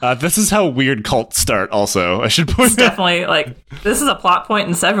 This is how weird cults start. Also, I should point out. Definitely, this is a plot point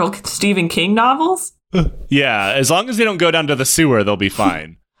in several Stephen King novels. Yeah, as long as they don't go down to the sewer, they'll be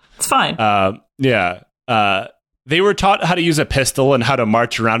fine. It's fine. They were taught how to use a pistol and how to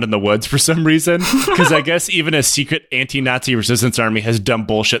march around in the woods for some reason, because I guess even a secret anti-Nazi resistance army has dumb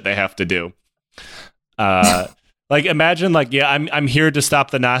bullshit they have to do. Imagine, I'm here to stop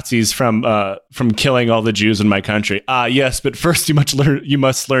the Nazis from killing all the Jews in my country. Yes, but first you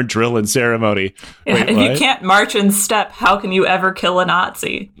must learn drill and ceremony. Yeah, Wait, if what? You can't march in step, how can you ever kill a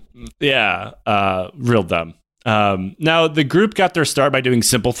Nazi? Yeah, real dumb. Now the group got their start by doing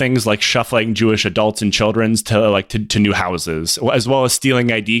simple things like shuffling Jewish adults and children to new houses, as well as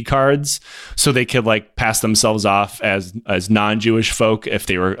stealing ID cards so they could pass themselves off as non-Jewish folk if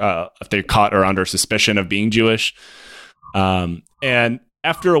they're caught or under suspicion of being Jewish. And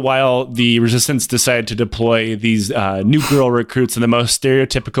after a while, the resistance decided to deploy these new girl recruits in the most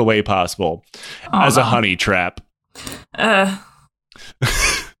stereotypical way possible, as a honey trap.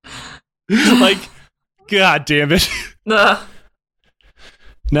 God damn it. Where's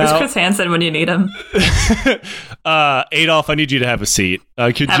Chris Hansen when you need him? Adolf, I need you to have a seat.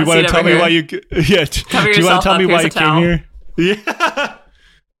 Do you want to tell me why you... Yeah. Do you want to tell me why you came here? Yeah.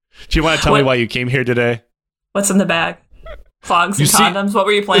 Do you want to tell me why you came here today? What's in the bag? Clogs and condoms? What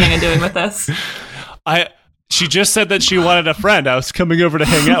were you planning on doing with this? She just said that she wanted a friend. I was coming over to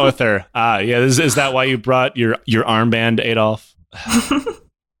hang out with her. Yeah. Is that why you brought your armband, Adolf?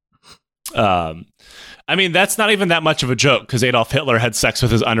 I mean, that's not even that much of a joke, because Adolf Hitler had sex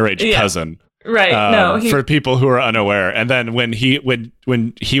with his underage cousin. Right. For people who are unaware. And then when he would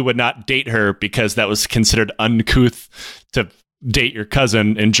not date her because that was considered uncouth to date your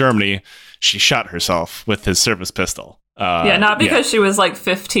cousin in Germany, she shot herself with his service pistol. Not because she was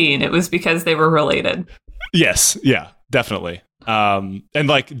 15. It was because they were related. Yes. Yeah, definitely. And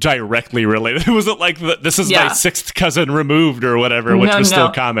directly related. It wasn't this is my sixth cousin removed or whatever, which was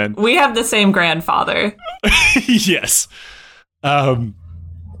still common. We have the same grandfather. Yes. Now,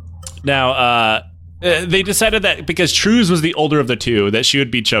 they decided that because Trues was the older of the two, that she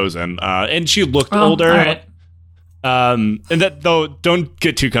would be chosen. And she looked older. All right. And that, though, don't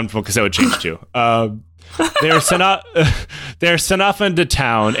get too comfortable because that would change too. They were sent off into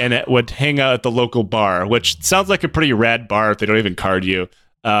town and it would hang out at the local bar, which sounds like a pretty rad bar if they don't even card you.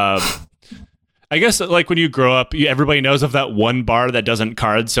 I guess when you grow up, everybody knows of that one bar that doesn't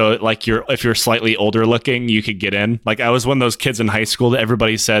card. So if you're slightly older looking, you could get in. I was one of those kids in high school that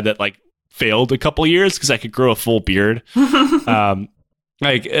everybody said that failed a couple years because I could grow a full beard.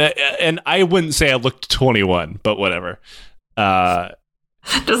 Like, and I wouldn't say I looked 21, but whatever.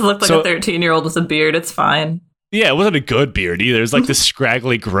 Just looked like a 13-year-old with a beard. It's fine. Yeah, it wasn't a good beard either. It was like this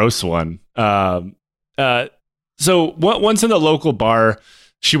scraggly, gross one. So once in the local bar,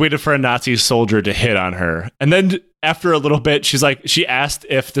 she waited for a Nazi soldier to hit on her. And then after a little bit, she asked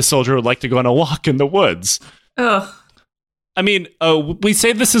if the soldier would like to go on a walk in the woods. Ugh. I mean, we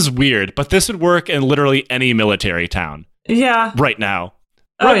say this is weird, but this would work in literally any military town. Yeah. Right now.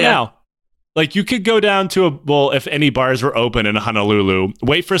 Now. Like, you could go down to if any bars were open in Honolulu,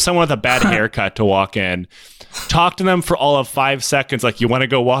 wait for someone with a bad haircut to walk in, talk to them for all of 5 seconds, like, you want to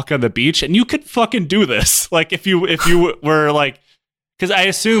go walk on the beach? And you could fucking do this. Like, if you were, like, because I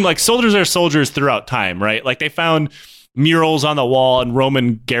assume, like, soldiers are soldiers throughout time, right? Like, they found murals on the wall and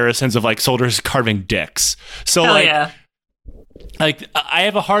Roman garrisons of, like, soldiers carving dicks. So, Hell like... yeah. Like, I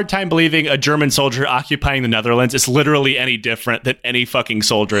have a hard time believing a German soldier occupying the Netherlands is literally any different than any fucking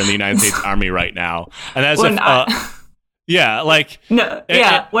soldier in the United States Army right now. And that's when I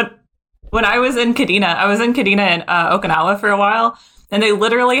was in Kadena in Okinawa for a while, and they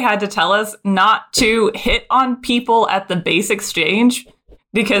literally had to tell us not to hit on people at the base exchange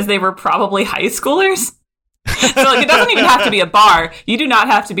because they were probably high schoolers. So, like, it doesn't even have to be a bar. You do not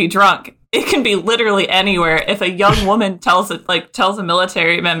have to be drunk. It can be literally anywhere. If a young woman tells a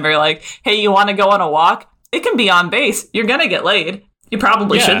military member, like, hey, you want to go on a walk? It can be on base. You're going to get laid. You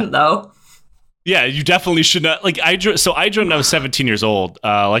probably shouldn't, though. Yeah, you definitely should not. Like, I joined when I was 17 years old,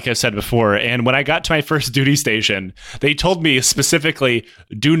 like I said before. And when I got to my first duty station, they told me specifically,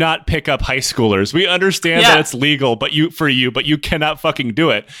 do not pick up high schoolers. We understand that it's legal, but you cannot fucking do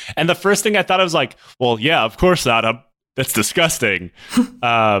it. And the first thing I thought, I was like, well, yeah, of course not. That's disgusting.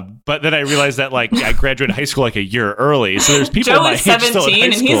 But then I realized that, like, I graduated high school like a year early, so there's people Joe my is age still in 17 high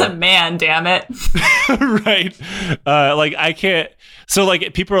and school. he's a man, damn it. Right. Like, I can't. So,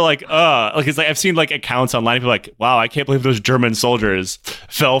 like, people are like, it's like I've seen, like, accounts online. People are like, wow, I can't believe those German soldiers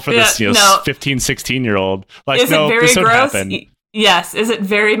fell for this, 15, 16-year-old. Like, is it very this would gross? happen. Yes. Is it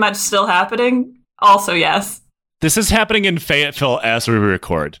very much still happening? Also, yes. This is happening in Fayetteville as we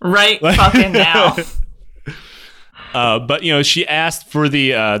record. Right fucking now. But, she asked for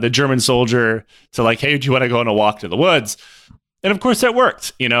the German soldier to, like, hey, do you want to go on a walk to the woods? And of course that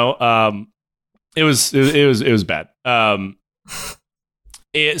worked. It was bad.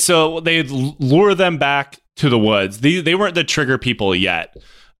 So they'd lure them back to the woods. They weren't the trigger people yet.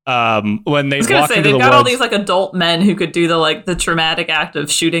 When they walk into the woods, they've got all these, like, adult men who could do the traumatic act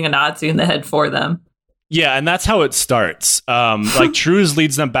of shooting a Nazi in the head for them. Yeah, and that's how it starts. Like, Trues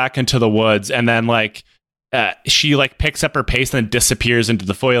leads them back into the woods, and then, like, she, like, picks up her pace and then disappears into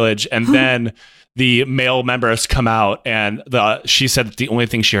the foliage, and then the male members come out, and she said that the only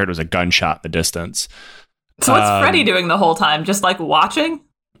thing she heard was a gunshot in the distance. So what's Freddy doing the whole time? Just, like, watching?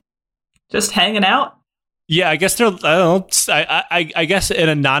 Just hanging out? Yeah, I guess they're. I don't know. I guess in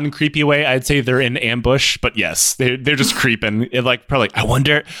a non-creepy way, I'd say they're in ambush. But yes, they're just creeping. Like, probably. I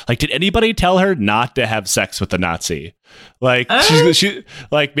wonder. Like, did anybody tell her not to have sex with the Nazi? Like, she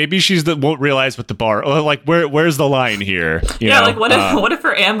like, maybe won't realize what the bar. Like, where's the line here? You know? Like, what if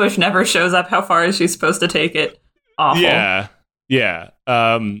her ambush never shows up? How far is she supposed to take it? Awful. Yeah.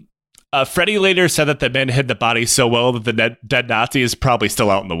 Freddy later said that the men hid the body so well that the dead Nazi is probably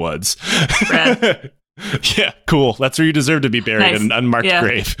still out in the woods. Yeah, cool. That's where you deserve to be buried, in an unmarked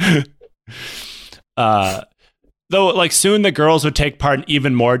grave. Though, like, soon the girls would take part in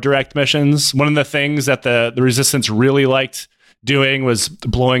even more direct missions. One of the things that the Resistance really liked doing was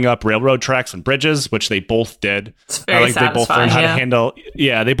blowing up railroad tracks and bridges, which they both did. It's very satisfying. They both learned how to handle.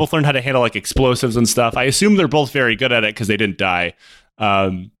 Yeah, they both learned how to handle, like, explosives and stuff. I assume they're both very good at it because they didn't die.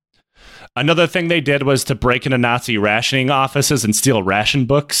 Another thing they did was to break into Nazi rationing offices and steal ration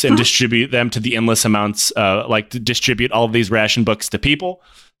books and distribute them to the endless amounts, to distribute all of these ration books to people.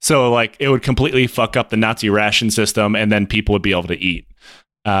 So, like, it would completely fuck up the Nazi ration system, and then people would be able to eat.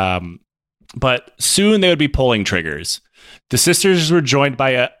 But soon they would be pulling triggers. The sisters were joined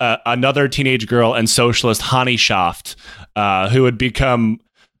by another teenage girl and socialist, Hanni Schaft, who would become...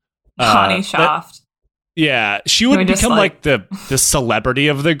 Hanni Schaft. Yeah, she would become like the celebrity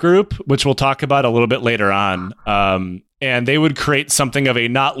of the group, which we'll talk about a little bit later on. And they would create something of a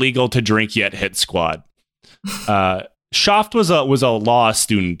not legal to drink yet hit squad. Schaft was a law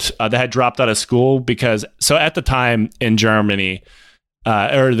student that had dropped out of school because at the time in Germany,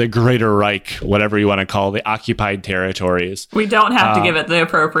 or the Greater Reich, whatever you want to call the occupied territories. We don't have to give it the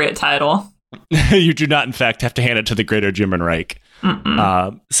appropriate title. You do not, in fact, have to hand it to the Greater German Reich.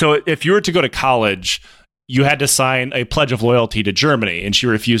 So if you were to go to college, you had to sign a pledge of loyalty to Germany, and she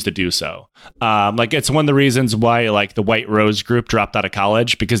refused to do so. Like, it's one of the reasons why, like, the White Rose group dropped out of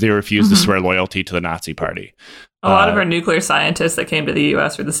college, because they refused to swear loyalty to the Nazi party. A lot of our nuclear scientists that came to the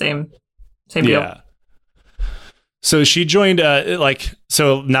U.S. were the same deal. Yeah. So she joined,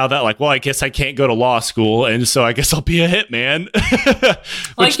 so now that, like, well, I guess I can't go to law school, and so I guess I'll be a hitman.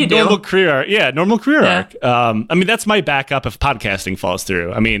 Like you normal do. career arc. Yeah, normal career arc. I mean, that's my backup if podcasting falls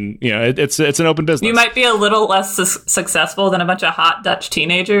through. I mean, you know, it's an open business. You might be a little less successful than a bunch of hot Dutch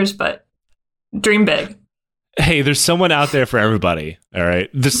teenagers, but dream big. Hey, there's someone out there for everybody, all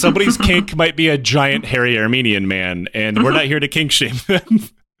right? Somebody's kink might be a giant, hairy Armenian man, and we're not here to kink shame them.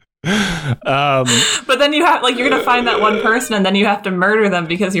 But then you have, like, you're gonna find that one person, and then you have to murder them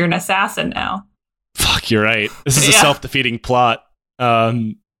because you're an assassin now. Fuck, you're right. This is a self-defeating plot.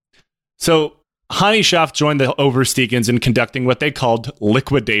 So Hani Schaff joined the Oversteegans in conducting what they called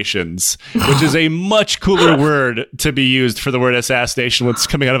liquidations, which is a much cooler word to be used for the word assassination when it's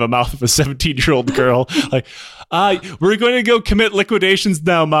coming out of the mouth of a 17-year-old girl. Like, we're going to go commit liquidations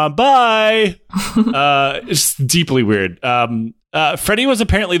now, Mom. Bye. It's deeply weird. Freddie was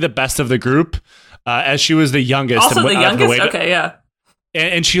apparently the best of the group, as she was the youngest. Also the youngest? Okay, yeah.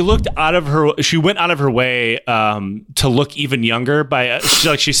 And she went out of her way to look even younger by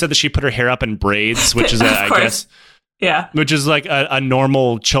she said that she put her hair up in braids, which is I guess which is like a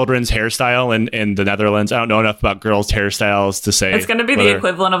normal children's hairstyle in the Netherlands. I don't know enough about girls' hairstyles to say it's going to be the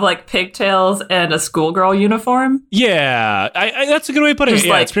equivalent of like pigtails and a schoolgirl uniform. Yeah, I that's a good way of putting it.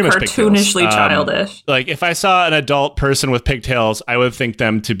 Yeah, like it's pretty much cartoonishly childish. Like if I saw an adult person with pigtails, I would think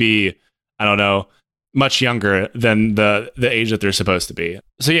them to be, I don't know, much younger than the age that they're supposed to be.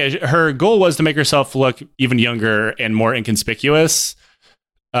 So yeah, her goal was to make herself look even younger and more inconspicuous,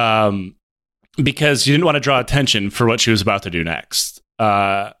 because she didn't want to draw attention for what she was about to do next.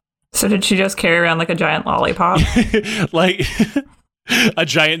 So did she just carry around like a giant lollipop? Like a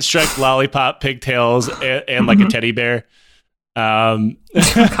giant striped lollipop, pigtails, and like a teddy bear.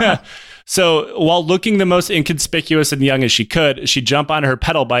 So while looking the most inconspicuous and young as she could, she'd jump on her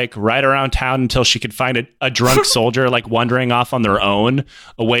pedal bike, ride around town until she could find a drunk soldier like wandering off on their own,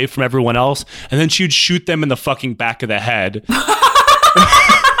 away from everyone else, and then she'd shoot them in the fucking back of the head.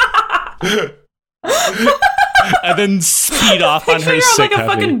 And then speed off on her sick like a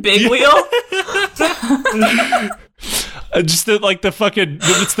fucking big wheel. Just the fucking,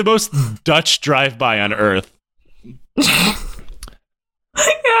 it's the most Dutch drive-by on earth. Yeah.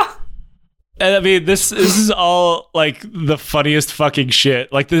 And I mean, this is all like the funniest fucking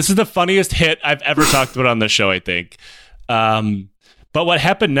shit. Like, this is the funniest hit I've ever talked about on the show, I think. But what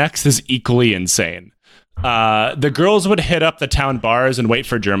happened next is equally insane. The girls would hit up the town bars and wait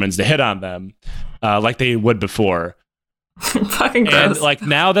for Germans to hit on them, like they would before. Fucking gross. And like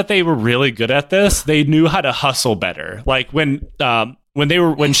now that they were really good at this, they knew how to hustle better. Like when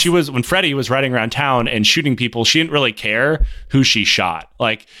Freddie was riding around town and shooting people, she didn't really care who she shot.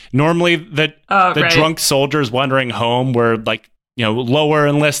 Like normally the drunk soldiers wandering home were like, you know, lower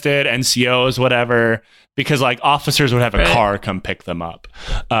enlisted, NCOs, whatever, because like officers would have a car come pick them up.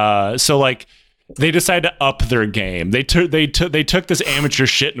 So like they decided to up their game. They took this amateur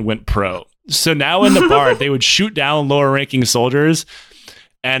shit and went pro. So now in the bar, they would shoot down lower ranking soldiers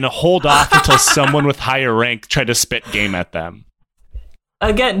and hold off until someone with higher rank tried to spit game at them.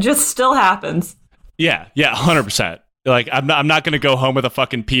 Again, just still happens. Yeah, 100%. Like, I'm not going to go home with a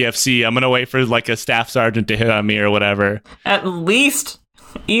fucking PFC. I'm going to wait for like a staff sergeant to hit on me or whatever. At least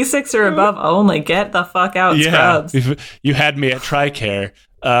E6 or above only. Get the fuck out, scrubs. You had me at TRICARE.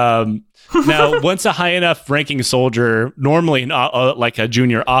 Now, once a high enough ranking soldier, normally like a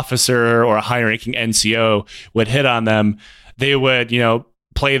junior officer or a high ranking NCO would hit on them, they would, you know,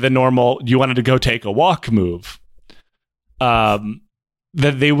 play the normal, you wanted to go take a walk move.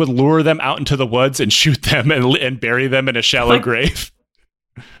 That they would lure them out into the woods and shoot them and bury them in a shallow grave.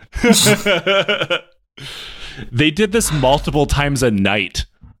 They did this multiple times a night.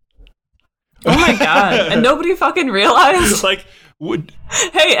 Oh my God. And nobody fucking realized? Like,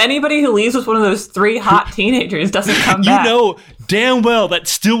 hey, anybody who leaves with one of those 3 hot teenagers doesn't come back. You know damn well that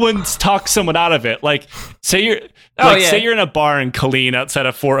still wouldn't talk someone out of it. Like, say you're in a bar in Killeen outside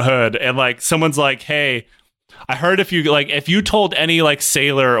of Fort Hood, and like someone's like, hey, I heard if you told any like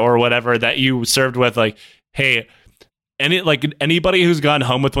sailor or whatever that you served with, like, hey, anybody who's gone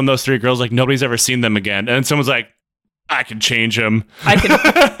home with one of those 3 girls, like nobody's ever seen them again, and someone's like, I can change them.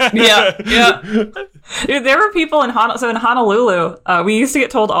 Yeah. Dude, there were people in Honolulu. We used to get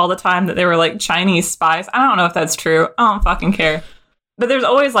told all the time that they were like Chinese spies. I don't know if that's true. I don't fucking care. But there's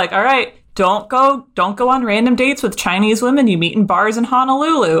always like, all right, don't go on random dates with Chinese women you meet in bars in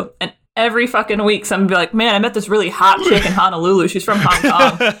Honolulu. And every fucking week, someone would be like, man, I met this really hot chick in Honolulu. She's from Hong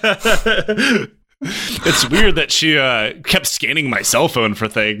Kong. It's weird that she kept scanning my cell phone for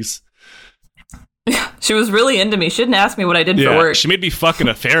things. She was really into me. She didn't ask me what I did for work. She made me fuck in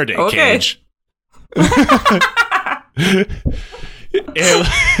a Faraday cage.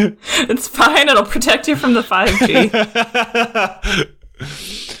 It's fine. It'll protect you from the 5G.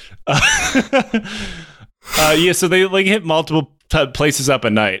 So they like hit multiple places up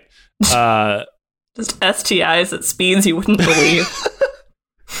at night. Just STIs at speeds you wouldn't believe.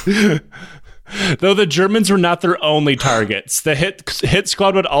 Though the Germans were not their only targets, the hit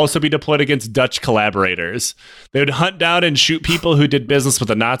squad would also be deployed against Dutch collaborators. They would hunt down and shoot people who did business with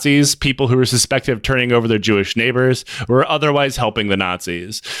the Nazis, people who were suspected of turning over their Jewish neighbors, or otherwise helping the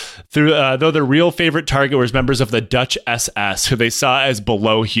Nazis. Though their real favorite target was members of the Dutch SS, who they saw as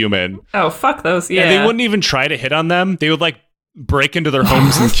below human. Oh, fuck those, yeah. And they wouldn't even try to hit on them. They would, like, break into their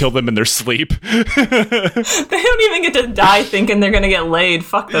homes and kill them in their sleep. They don't even get to die thinking they're gonna get laid.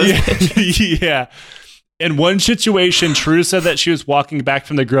 Fuck those bitches. Yeah. In one situation, True said that she was walking back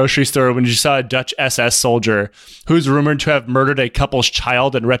from the grocery store when she saw a Dutch SS soldier who's rumored to have murdered a couple's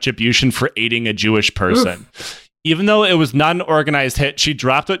child in retribution for aiding a Jewish person. Oof. Even though it was not an organized hit, she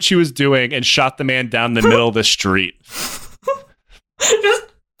dropped what she was doing and shot the man down the middle of the street. Just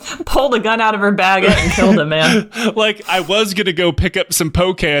pulled a gun out of her bag and killed him, man. Like, I was gonna go pick up some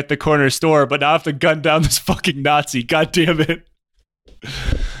poke at the corner store, but now I have to gun down this fucking Nazi. God damn it.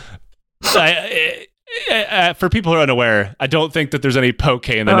 For people who are unaware, I don't think that there's any poke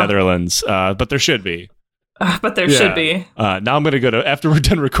in the Netherlands, but there should be. But there should be. Now I'm gonna go after we're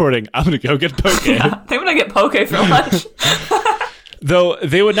done recording, I'm gonna go get poke. Yeah, I'm gonna get poke for lunch. Though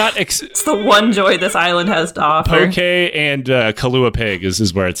they would not... it's the one joy this island has to offer. Poke and Kahlua pig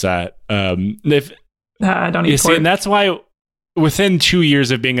is where it's at. I don't eat pork. And that's why within 2 years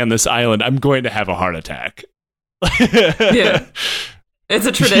of being on this island, I'm going to have a heart attack. Yeah. It's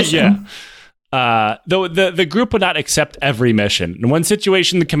a tradition. Yeah. Though the group would not accept every mission. In one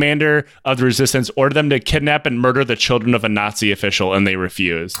situation, the commander of the resistance ordered them to kidnap and murder the children of a Nazi official, and they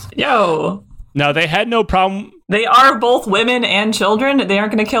refused. Yo. Now, they had no problem... They are both women and children. They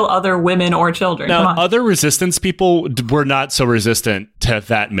aren't going to kill other women or children. Now, other resistance people were not so resistant to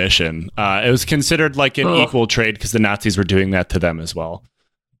that mission. It was considered like an equal trade because the Nazis were doing that to them as well.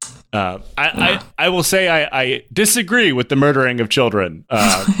 I will say I disagree with the murdering of children,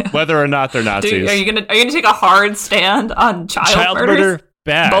 whether or not they're Nazis. Dude, are you gonna take a hard stand on child murder?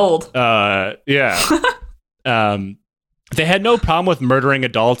 Bad. Bold. Yeah. They had no problem with murdering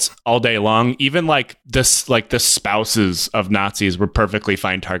adults all day long. Even like the spouses of Nazis were perfectly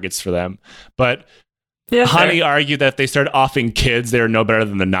fine targets for them. But Hani argued that if they started offing kids, they were no better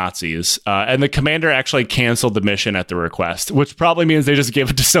than the Nazis. And the commander actually canceled the mission at the request, which probably means they just gave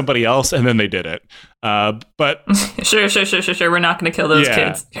it to somebody else and then they did it. But sure. We're not going to kill those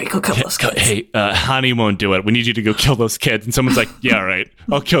kids. Hey, go kill those kids. Hey, Hani won't do it. We need you to go kill those kids. And someone's like, yeah, all right,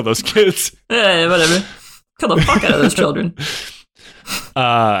 I'll kill those kids. Whatever. Kill the fuck out of those children.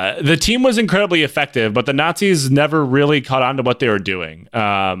 The team was incredibly effective, but the Nazis never really caught on to what they were doing.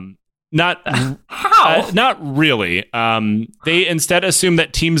 Not really. They instead assumed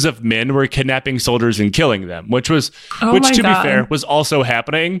that teams of men were kidnapping soldiers and killing them, which to be fair, was also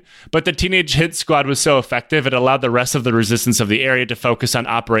happening. But the teenage hit squad was so effective, it allowed the rest of the resistance of the area to focus on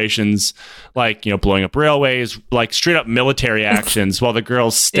operations like, blowing up railways, like straight up military actions, while the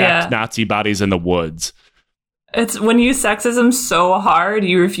girls stacked Nazi bodies in the woods. It's when you sexism so hard,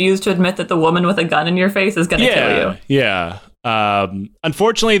 you refuse to admit that the woman with a gun in your face is going to kill you. Yeah.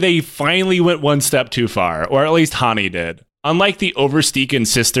 Unfortunately, they finally went one step too far, or at least Hani did. Unlike the Oversteeken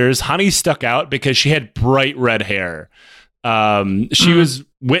sisters, Hani stuck out because she had bright red hair. She was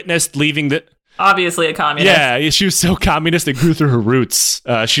witnessed leaving the... Obviously a communist. Yeah, she was so communist it grew through her roots.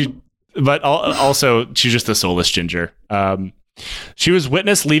 But also, she's just a soulless ginger. She was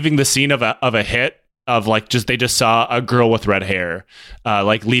witnessed leaving the scene of a hit. Of they just saw a girl with red hair,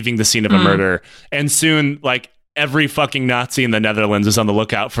 leaving the scene of a murder. And soon, every fucking Nazi in the Netherlands is on the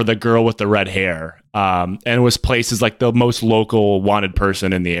lookout for the girl with the red hair. And it was placed as the most local wanted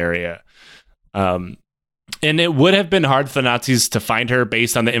person in the area. And it would have been hard for the Nazis to find her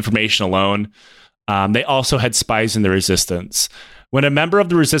based on the information alone. They also had spies in the resistance. When a member of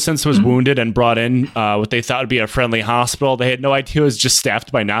the resistance was wounded and brought in what they thought would be a friendly hospital, they had no idea it was just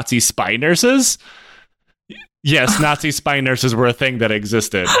staffed by Nazi spy nurses. Yes, Nazi spy nurses were a thing that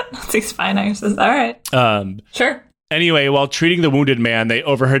existed. Nazi spy nurses, all right. Sure. Anyway, while treating the wounded man, they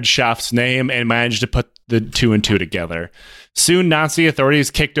overheard Schaff's name and managed to put the two and two together. Soon, Nazi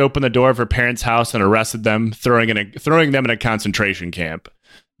authorities kicked open the door of her parents' house and arrested them, throwing them in a concentration camp.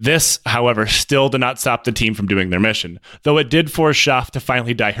 This, however, still did not stop the team from doing their mission, though it did force Schaft to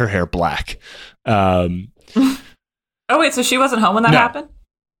finally dye her hair black. Oh, wait, so she wasn't home when that happened?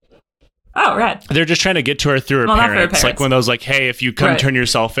 Oh, right. They're just trying to get to her through her parents. Like when those like, hey, if you come turn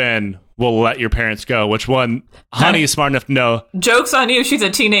yourself in, we'll let your parents go. Which one? Honey is smart enough to know. Joke's on you. She's a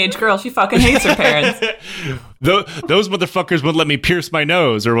teenage girl. She fucking hates her parents. Those motherfuckers wouldn't let me pierce my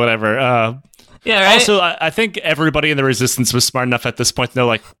nose or whatever. Yeah, right? Also, I think everybody in the Resistance was smart enough at this point to know,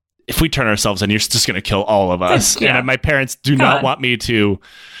 like, if we turn ourselves in, you're just going to kill all of us. Yeah. And my parents do not want me to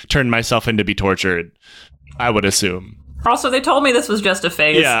turn myself in to be tortured, I would assume. Also, they told me this was just a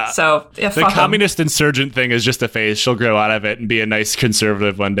phase. Yeah. So, the communist insurgent thing is just a phase. She'll grow out of it and be a nice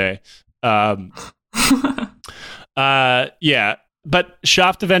conservative one day. Yeah. But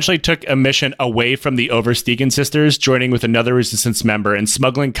Schaft eventually took a mission away from the Oversteegen sisters, joining with another resistance member and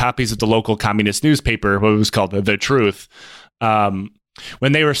smuggling copies of the local communist newspaper, what was called The Truth,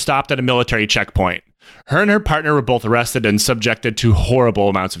 when they were stopped at a military checkpoint. Her and her partner were both arrested and subjected to horrible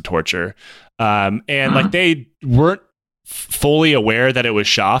amounts of torture. Like they weren't fully aware that it was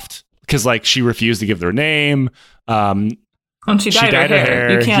Schaft because like she refused to give their name. When she dyed her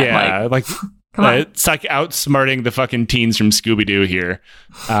hair. You can't like come on. It's like outsmarting the fucking teens from Scooby-Doo here.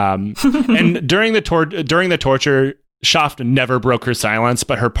 And during the torture, Schaft never broke her silence,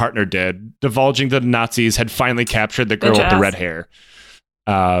 but her partner did, divulging that the Nazis had finally captured the girl with the red hair.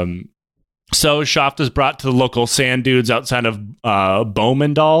 So Schaft was brought to the local sand dunes outside of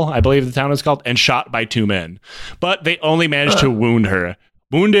Bomendal, I believe the town is called, and shot by 2 men. But they only managed to wound her.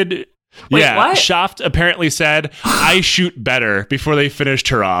 Wait, what? Schaft apparently said, "I shoot better," before they finished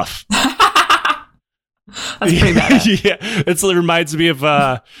her off. That's pretty bad. Yeah, it reminds me of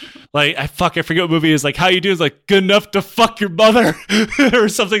I forget what movie is like. How you do is like good enough to fuck your mother or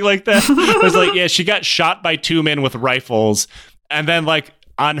something like that. It was like, yeah, she got shot by 2 men with rifles, and then like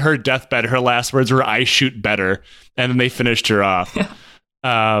on her deathbed, her last words were, "I shoot better," and then they finished her off. Yeah.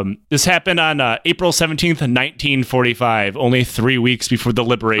 This happened on April 17th, 1945, only 3 weeks before the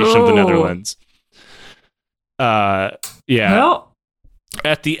liberation of the Netherlands. Yeah. Well,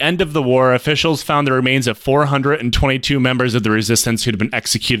 at the end of the war, officials found the remains of 422 members of the resistance who'd been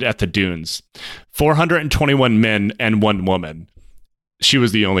executed at the dunes. 421 men and 1 woman. She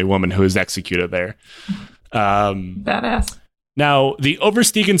was the only woman who was executed there. Badass. Now, the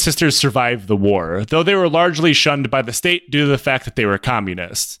Oversteegen sisters survived the war, though they were largely shunned by the state due to the fact that they were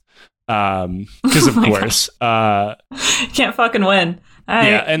communists. Because, of course. Can't fucking win.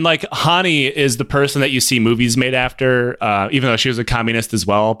 Yeah, and like Hani is the person that you see movies made after, even though she was a communist as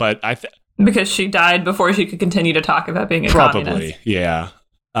well. But because she died before she could continue to talk about being a communist. Probably, yeah.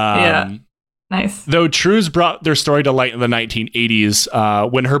 Yeah. Nice. Though Trews brought their story to light in the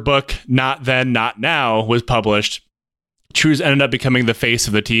 1980s, when her book "Not Then, Not Now" was published. Trews ended up becoming the face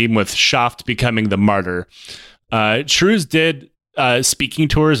of the team, with Schaft becoming the martyr. Trews did speaking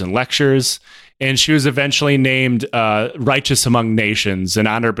tours and lectures, and she was eventually named Righteous Among Nations, an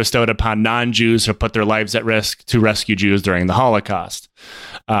honor bestowed upon non-Jews who put their lives at risk to rescue Jews during the Holocaust.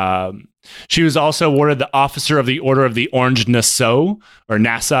 She was also awarded the Officer of the Order of the Orange Nassau, or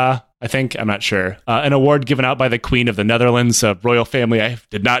Nassau, I think. I'm not sure. An award given out by the Queen of the Netherlands, a royal family I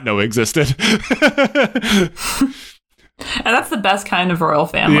did not know existed. And that's the best kind of royal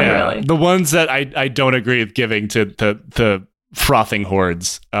family, really. The ones that I don't agree with giving to frothing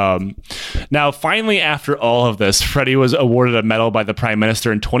hordes. Now, finally, after all of this, Freddie was awarded a medal by the Prime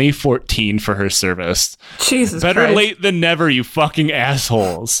Minister in 2014 for her service. Jesus Better Christ. late than never, you fucking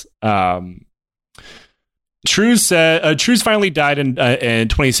assholes. Trews finally died in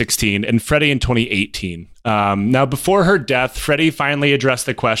 2016 and Freddie in 2018. Now, before her death, Freddie finally addressed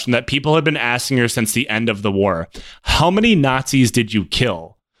the question that people had been asking her since the end of the war. How many Nazis did you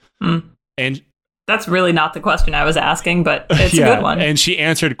kill? And that's really not the question I was asking, but it's a good one. And she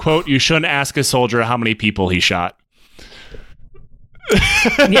answered, quote, "You shouldn't ask a soldier how many people he shot."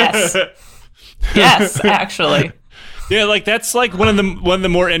 Yes. Yes, actually. Yeah, like that's like one of the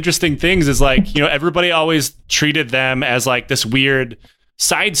more interesting things is like, you know, everybody always treated them as like this weird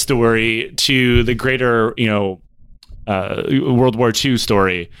side story to the greater, you know, World War II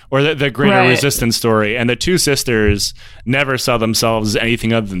story or the greater resistance story. And the 2 sisters never saw themselves as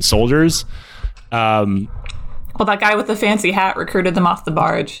anything other than soldiers. Well, that guy with the fancy hat recruited them off the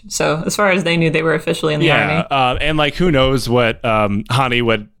barge. So as far as they knew, they were officially in the army. And like, who knows what Hani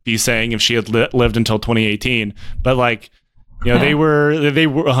would be saying if she had lived until 2018. But like, you know, they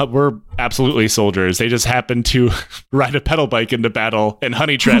were absolutely soldiers. They just happened to ride a pedal bike into battle and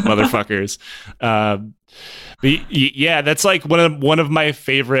honey trap motherfuckers. Yeah, that's like one of my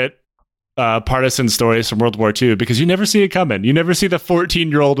favorite partisan stories from World War II because you never see it coming. You never see the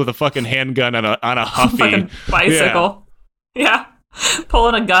 14-year-old with a fucking handgun on a Huffy fucking bicycle. Yeah.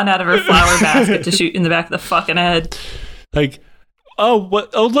 Pulling a gun out of her flower basket to shoot in the back of the fucking head. Like, oh,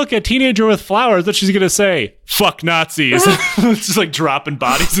 look, a teenager with flowers. What she's gonna say? Fuck Nazis. Just like dropping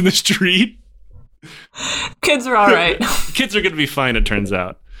bodies in the street. Kids are all right. Kids are gonna be fine, it turns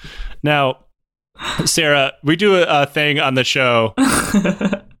out. Now, Sarah, we do a thing on the show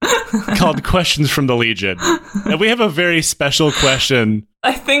called Questions from the Legion. And we have a very special question.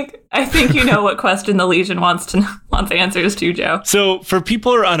 I think you know what question the Legion wants answers to, Joe. So for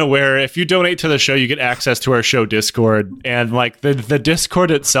people who are unaware, if you donate to the show, you get access to our show Discord. And like the Discord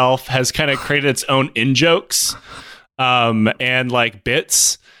itself has kind of created its own in-jokes and like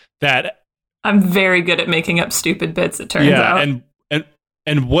bits that... I'm very good at making up stupid bits, it turns out.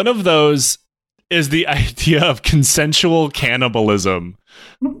 And one of those is the idea of consensual cannibalism.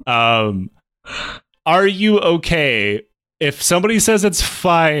 Are you okay if somebody says it's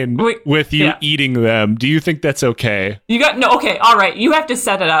fine with you eating them? Do you think that's okay? Okay, all right. You have to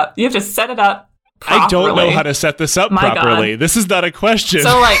set it up. You have to set it up properly. I don't know how to set this up properly. God. This is not a question.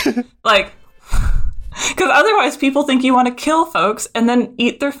 So like, because otherwise people think you want to kill folks and then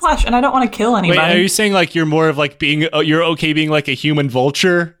eat their flesh, and I don't want to kill anybody. Wait, are you saying like you're more of like you're okay being like a human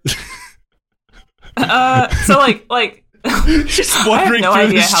vulture? So like just wandering through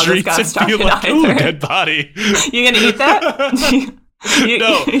the streets and be like, ooh, dead body. You gonna eat that?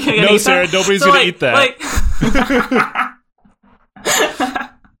 No, Sarah, that? Nobody's gonna eat that. Like,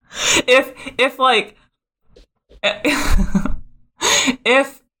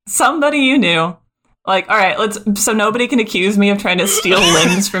 if somebody you knew, like, all right, so nobody can accuse me of trying to steal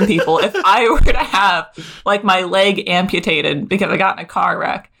limbs from people. If I were to have like my leg amputated because I got in a car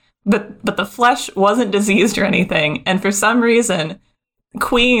wreck, but the flesh wasn't diseased or anything, and for some reason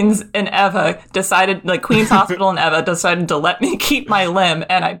Queens Hospital and Eva decided to let me keep my limb,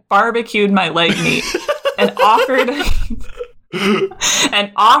 and I barbecued my leg meat and offered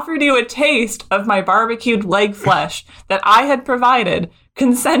you a taste of my barbecued leg flesh that I had provided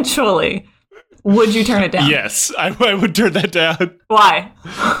consensually, would you turn it down? Yes, I would turn that down. Why?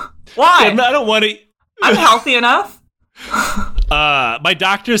 I don't want to. I'm healthy enough. My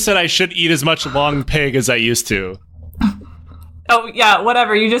doctor said I should eat as much long pig as I used to. Oh, yeah,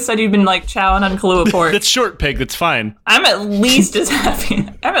 whatever. You just said you've been, like, chowing on Kahlua pork. That's short pig. That's fine. I'm at least as healthy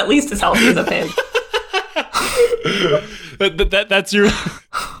as a pig. That's your...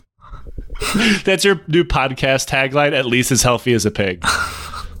 That's your new podcast tagline, at least as healthy as a pig.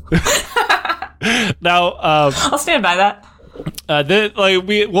 Now... I'll stand by that.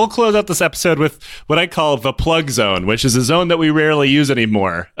 We'll close out this episode with what I call the plug zone, which is a zone that we rarely use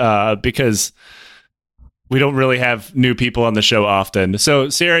anymore because we don't really have new people on the show often. So,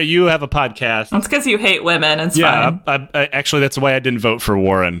 Sarah, you have a podcast. That's because you hate women. It's fine. I actually, that's why I didn't vote for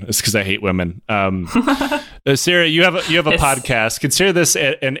Warren. It's because I hate women. Sarah, you have a podcast. Consider this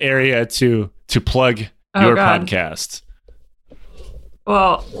an area to plug your podcast.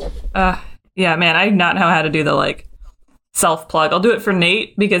 Well, yeah, man, I do not know how to do the self-plug. I'll do it for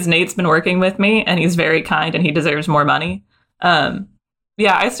Nate because Nate's been working with me and he's very kind and he deserves more money.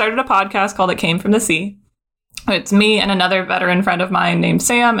 I started a podcast called It Came From the Sea. It's me and another veteran friend of mine named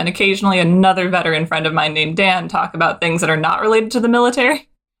Sam, and occasionally another veteran friend of mine named Dan talk about things that are not related to the military.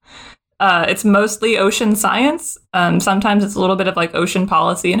 It's mostly ocean science. Sometimes it's a little bit of ocean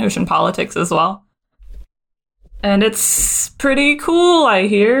policy and ocean politics as well. And it's pretty cool, I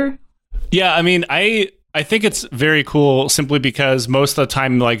hear. Yeah, I mean, I think it's very cool simply because most of the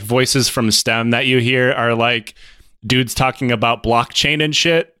time, voices from STEM that you hear are dudes talking about blockchain and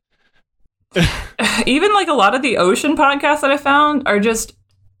shit. Even a lot of the ocean podcasts that I found are just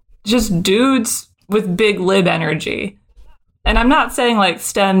dudes with big lib energy. And I'm not saying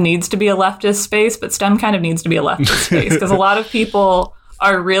STEM needs to be a leftist space, but STEM kind of needs to be a leftist space because a lot of people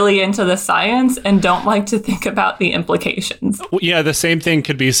are really into the science and don't like to think about the implications. Yeah, the same thing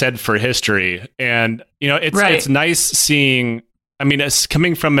could be said for history. And, it's nice seeing, it's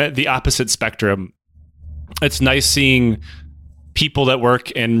coming from the opposite spectrum. It's nice seeing people that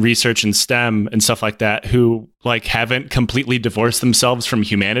work in research and STEM and stuff like that who haven't completely divorced themselves from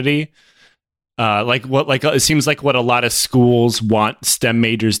humanity. It seems like what a lot of schools want STEM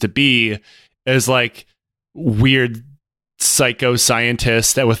majors to be is weird psycho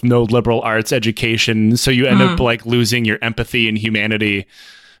scientists that with no liberal arts education, so you end up losing your empathy and humanity,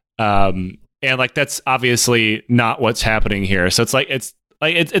 and that's obviously not what's happening here. So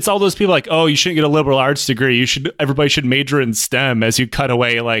it's all those people oh, you shouldn't get a liberal arts degree, everybody should major in STEM, as you cut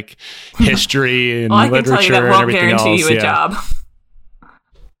away history and well, literature I can tell you that and won't everything guarantee else. You a job.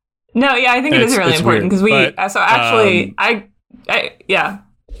 No, yeah, I think it is really important because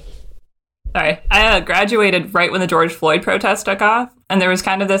I graduated right when the George Floyd protests took off, and there was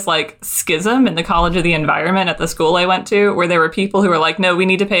kind of this like schism in the College of the Environment at the school I went to, where there were people who were like, "No, we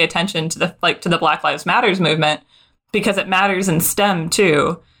need to pay attention to the Black Lives Matters movement because it matters in STEM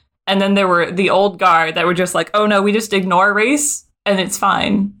too." And then there were the old guard that were just like, "Oh no, we just ignore race and it's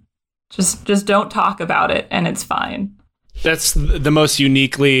fine. Just don't talk about it and it's fine." That's the most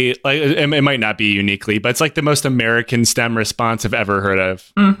uniquely, like, it might not be uniquely, but it's like the most American STEM response I've ever heard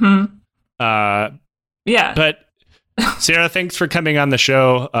of. Mm-hmm. Yeah. But Sarah, thanks for coming on the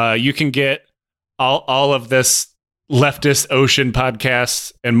show. You can get all of this leftist ocean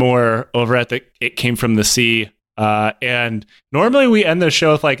podcasts and more over at the It Came From the Sea. And normally we end the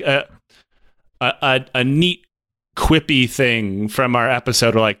show with like a neat quippy thing from our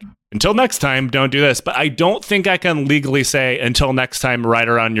episode. We're like, until next time, don't do this. But I don't think I can legally say until next time, ride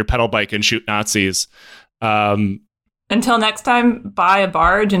around your pedal bike and shoot Nazis. Until next time, buy a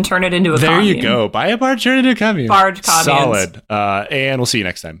barge and turn it into a commune. There you go. Buy a barge, turn it into a commune. Barge communes. Solid. And we'll see you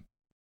next time.